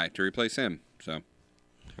found their guy to replace him. So,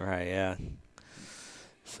 right, yeah.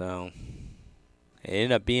 So it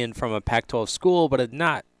ended up being from a Pac-12 school, but it's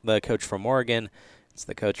not the coach from Oregon. It's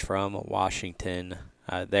the coach from Washington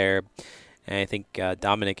there. And I think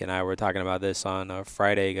Dominic and I were talking about this on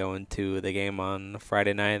Friday, going to the game on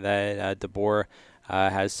Friday night, that DeBoer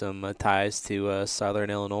has some ties to Southern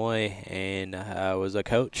Illinois and was a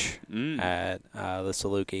coach at the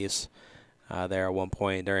Salukis there at one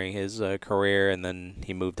point during his career, and then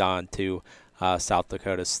he moved on to South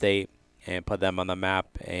Dakota State and put them on the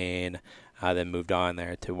map, and then moved on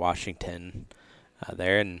there to Washington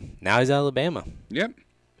there, and now he's at Alabama. Yep.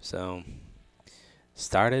 So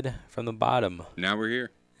started from the bottom. Now we're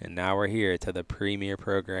here. And now we're here to the premier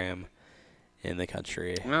program in the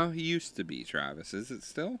country. Well, he used to be, Travis. Is it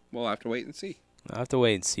still? We'll have to wait and see. I'll have to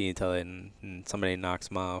wait and see until somebody knocks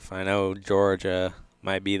him off. I know Georgia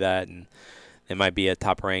might be that, and they might be a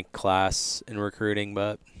top-ranked class in recruiting,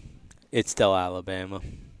 but it's still Alabama.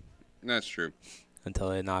 That's true. Until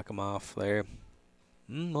they knock him off there.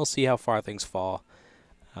 We'll see how far things fall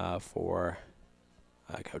for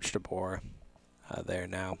Coach DeBoer there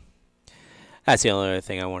now. That's the only other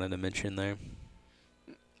thing I wanted to mention there.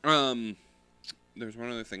 There's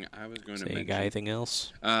one other thing I was going to mention. You got anything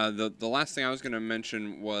else? The last thing I was going to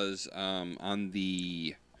mention was on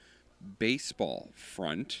the baseball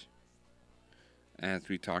front, as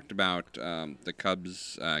we talked about the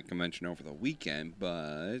Cubs convention over the weekend,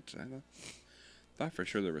 but I thought for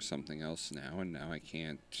sure there was something else now, and now I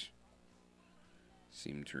can't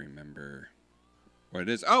seem to remember what it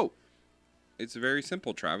is. Oh! It's very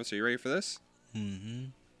simple, Travis. Are you ready for this? Mm-hmm.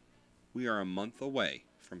 We are a month away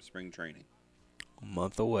from spring training. A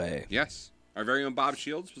month away. Yes. Our very own Bob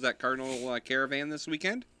Shields was at Cardinal Caravan this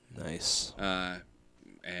weekend. Nice.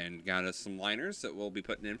 And got us some liners that we'll be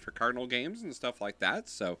putting in for Cardinal games and stuff like that.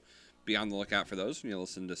 So be on the lookout for those when you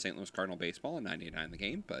listen to St. Louis Cardinal Baseball on 98.9 The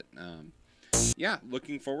Game. But, yeah,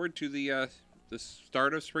 looking forward to the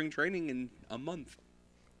start of spring training in a month.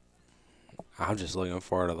 I'm just looking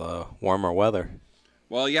forward to the warmer weather.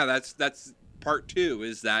 Well, yeah, that's part two,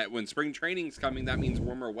 is that when spring training's coming, that means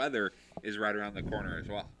warmer weather is right around the corner as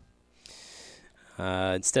well.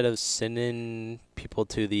 Instead of sending people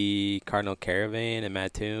to the Cardinal Caravan in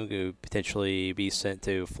Mattoon, could potentially be sent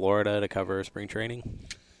to Florida to cover spring training.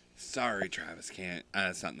 Sorry, Travis, can't.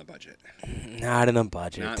 It's not in the budget. Not in the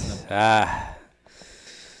budget. Not in the budget.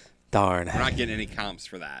 Darn. We're not getting any comps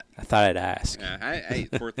for that. I thought I'd ask. Yeah, hey,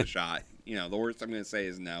 it's worth a shot. You know, the worst I'm going to say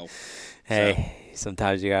is no. Hey,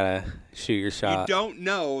 sometimes you got to shoot your shot. You don't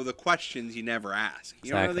know the questions you never ask.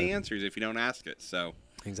 You don't know the answers if you don't ask it. So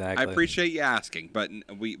exactly. I appreciate you asking, but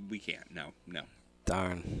we can't. No.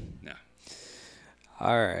 Darn. No.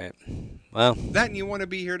 All right. Well. That, and you want to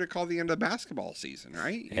be here to call the end of basketball season,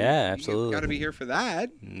 right? Yeah, absolutely. You got to be here for that.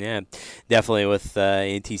 Yeah, definitely with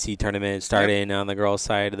the NTC tournament starting on the girls'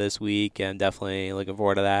 side this week. I'm definitely looking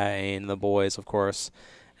forward to that. And the boys, of course,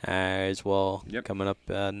 as well, coming up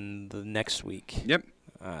the next week. Yep.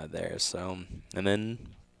 There. So, and then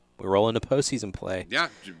we roll into postseason play. Yeah,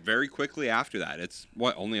 very quickly after that. It's,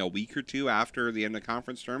 only a week or two after the end of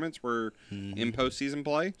conference tournaments we're in postseason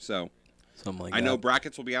play. So. Something like I know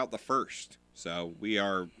brackets will be out the 1st, so we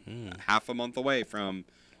are half a month away from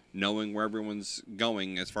knowing where everyone's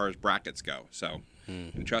going as far as brackets go. So,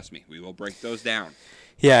 and trust me, we will break those down.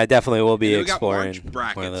 Yeah, definitely we'll be exploring. We got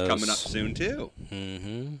March brackets coming up soon too.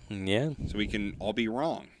 Mm-hmm. Yeah. So we can all be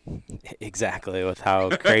wrong. Exactly, with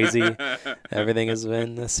how crazy everything has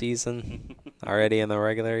been this season already in the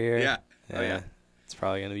regular year. Yeah. Yeah. It's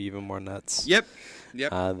probably going to be even more nuts. Yep.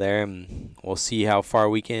 There, and we'll see how far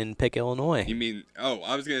we can pick Illinois. You mean,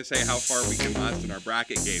 I was going to say how far we can last in our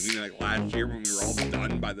bracket game. You know, like last year when we were all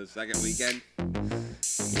done by the second weekend?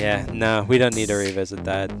 Yeah, no, we don't need to revisit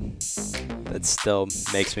that. That still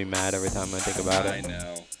makes me mad every time I think about it.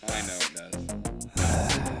 I know it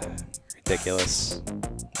does. Ridiculous.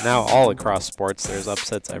 Now all across sports, there's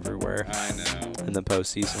upsets everywhere. I know. In the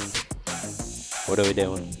postseason. What are we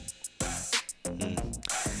doing?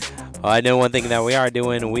 Well, I know one thing that we are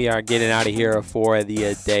doing. We are getting out of here for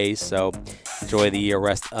the day, so enjoy the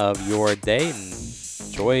rest of your day and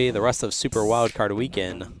enjoy the rest of Super Wildcard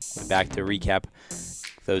Weekend. We're back to recap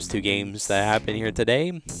those two games that happened here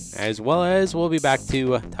today, as well as we'll be back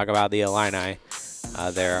to talk about the Illini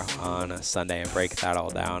there on Sunday and break that all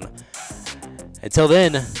down. Until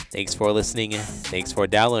then, thanks for listening. Thanks for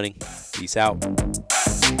downloading. Peace out.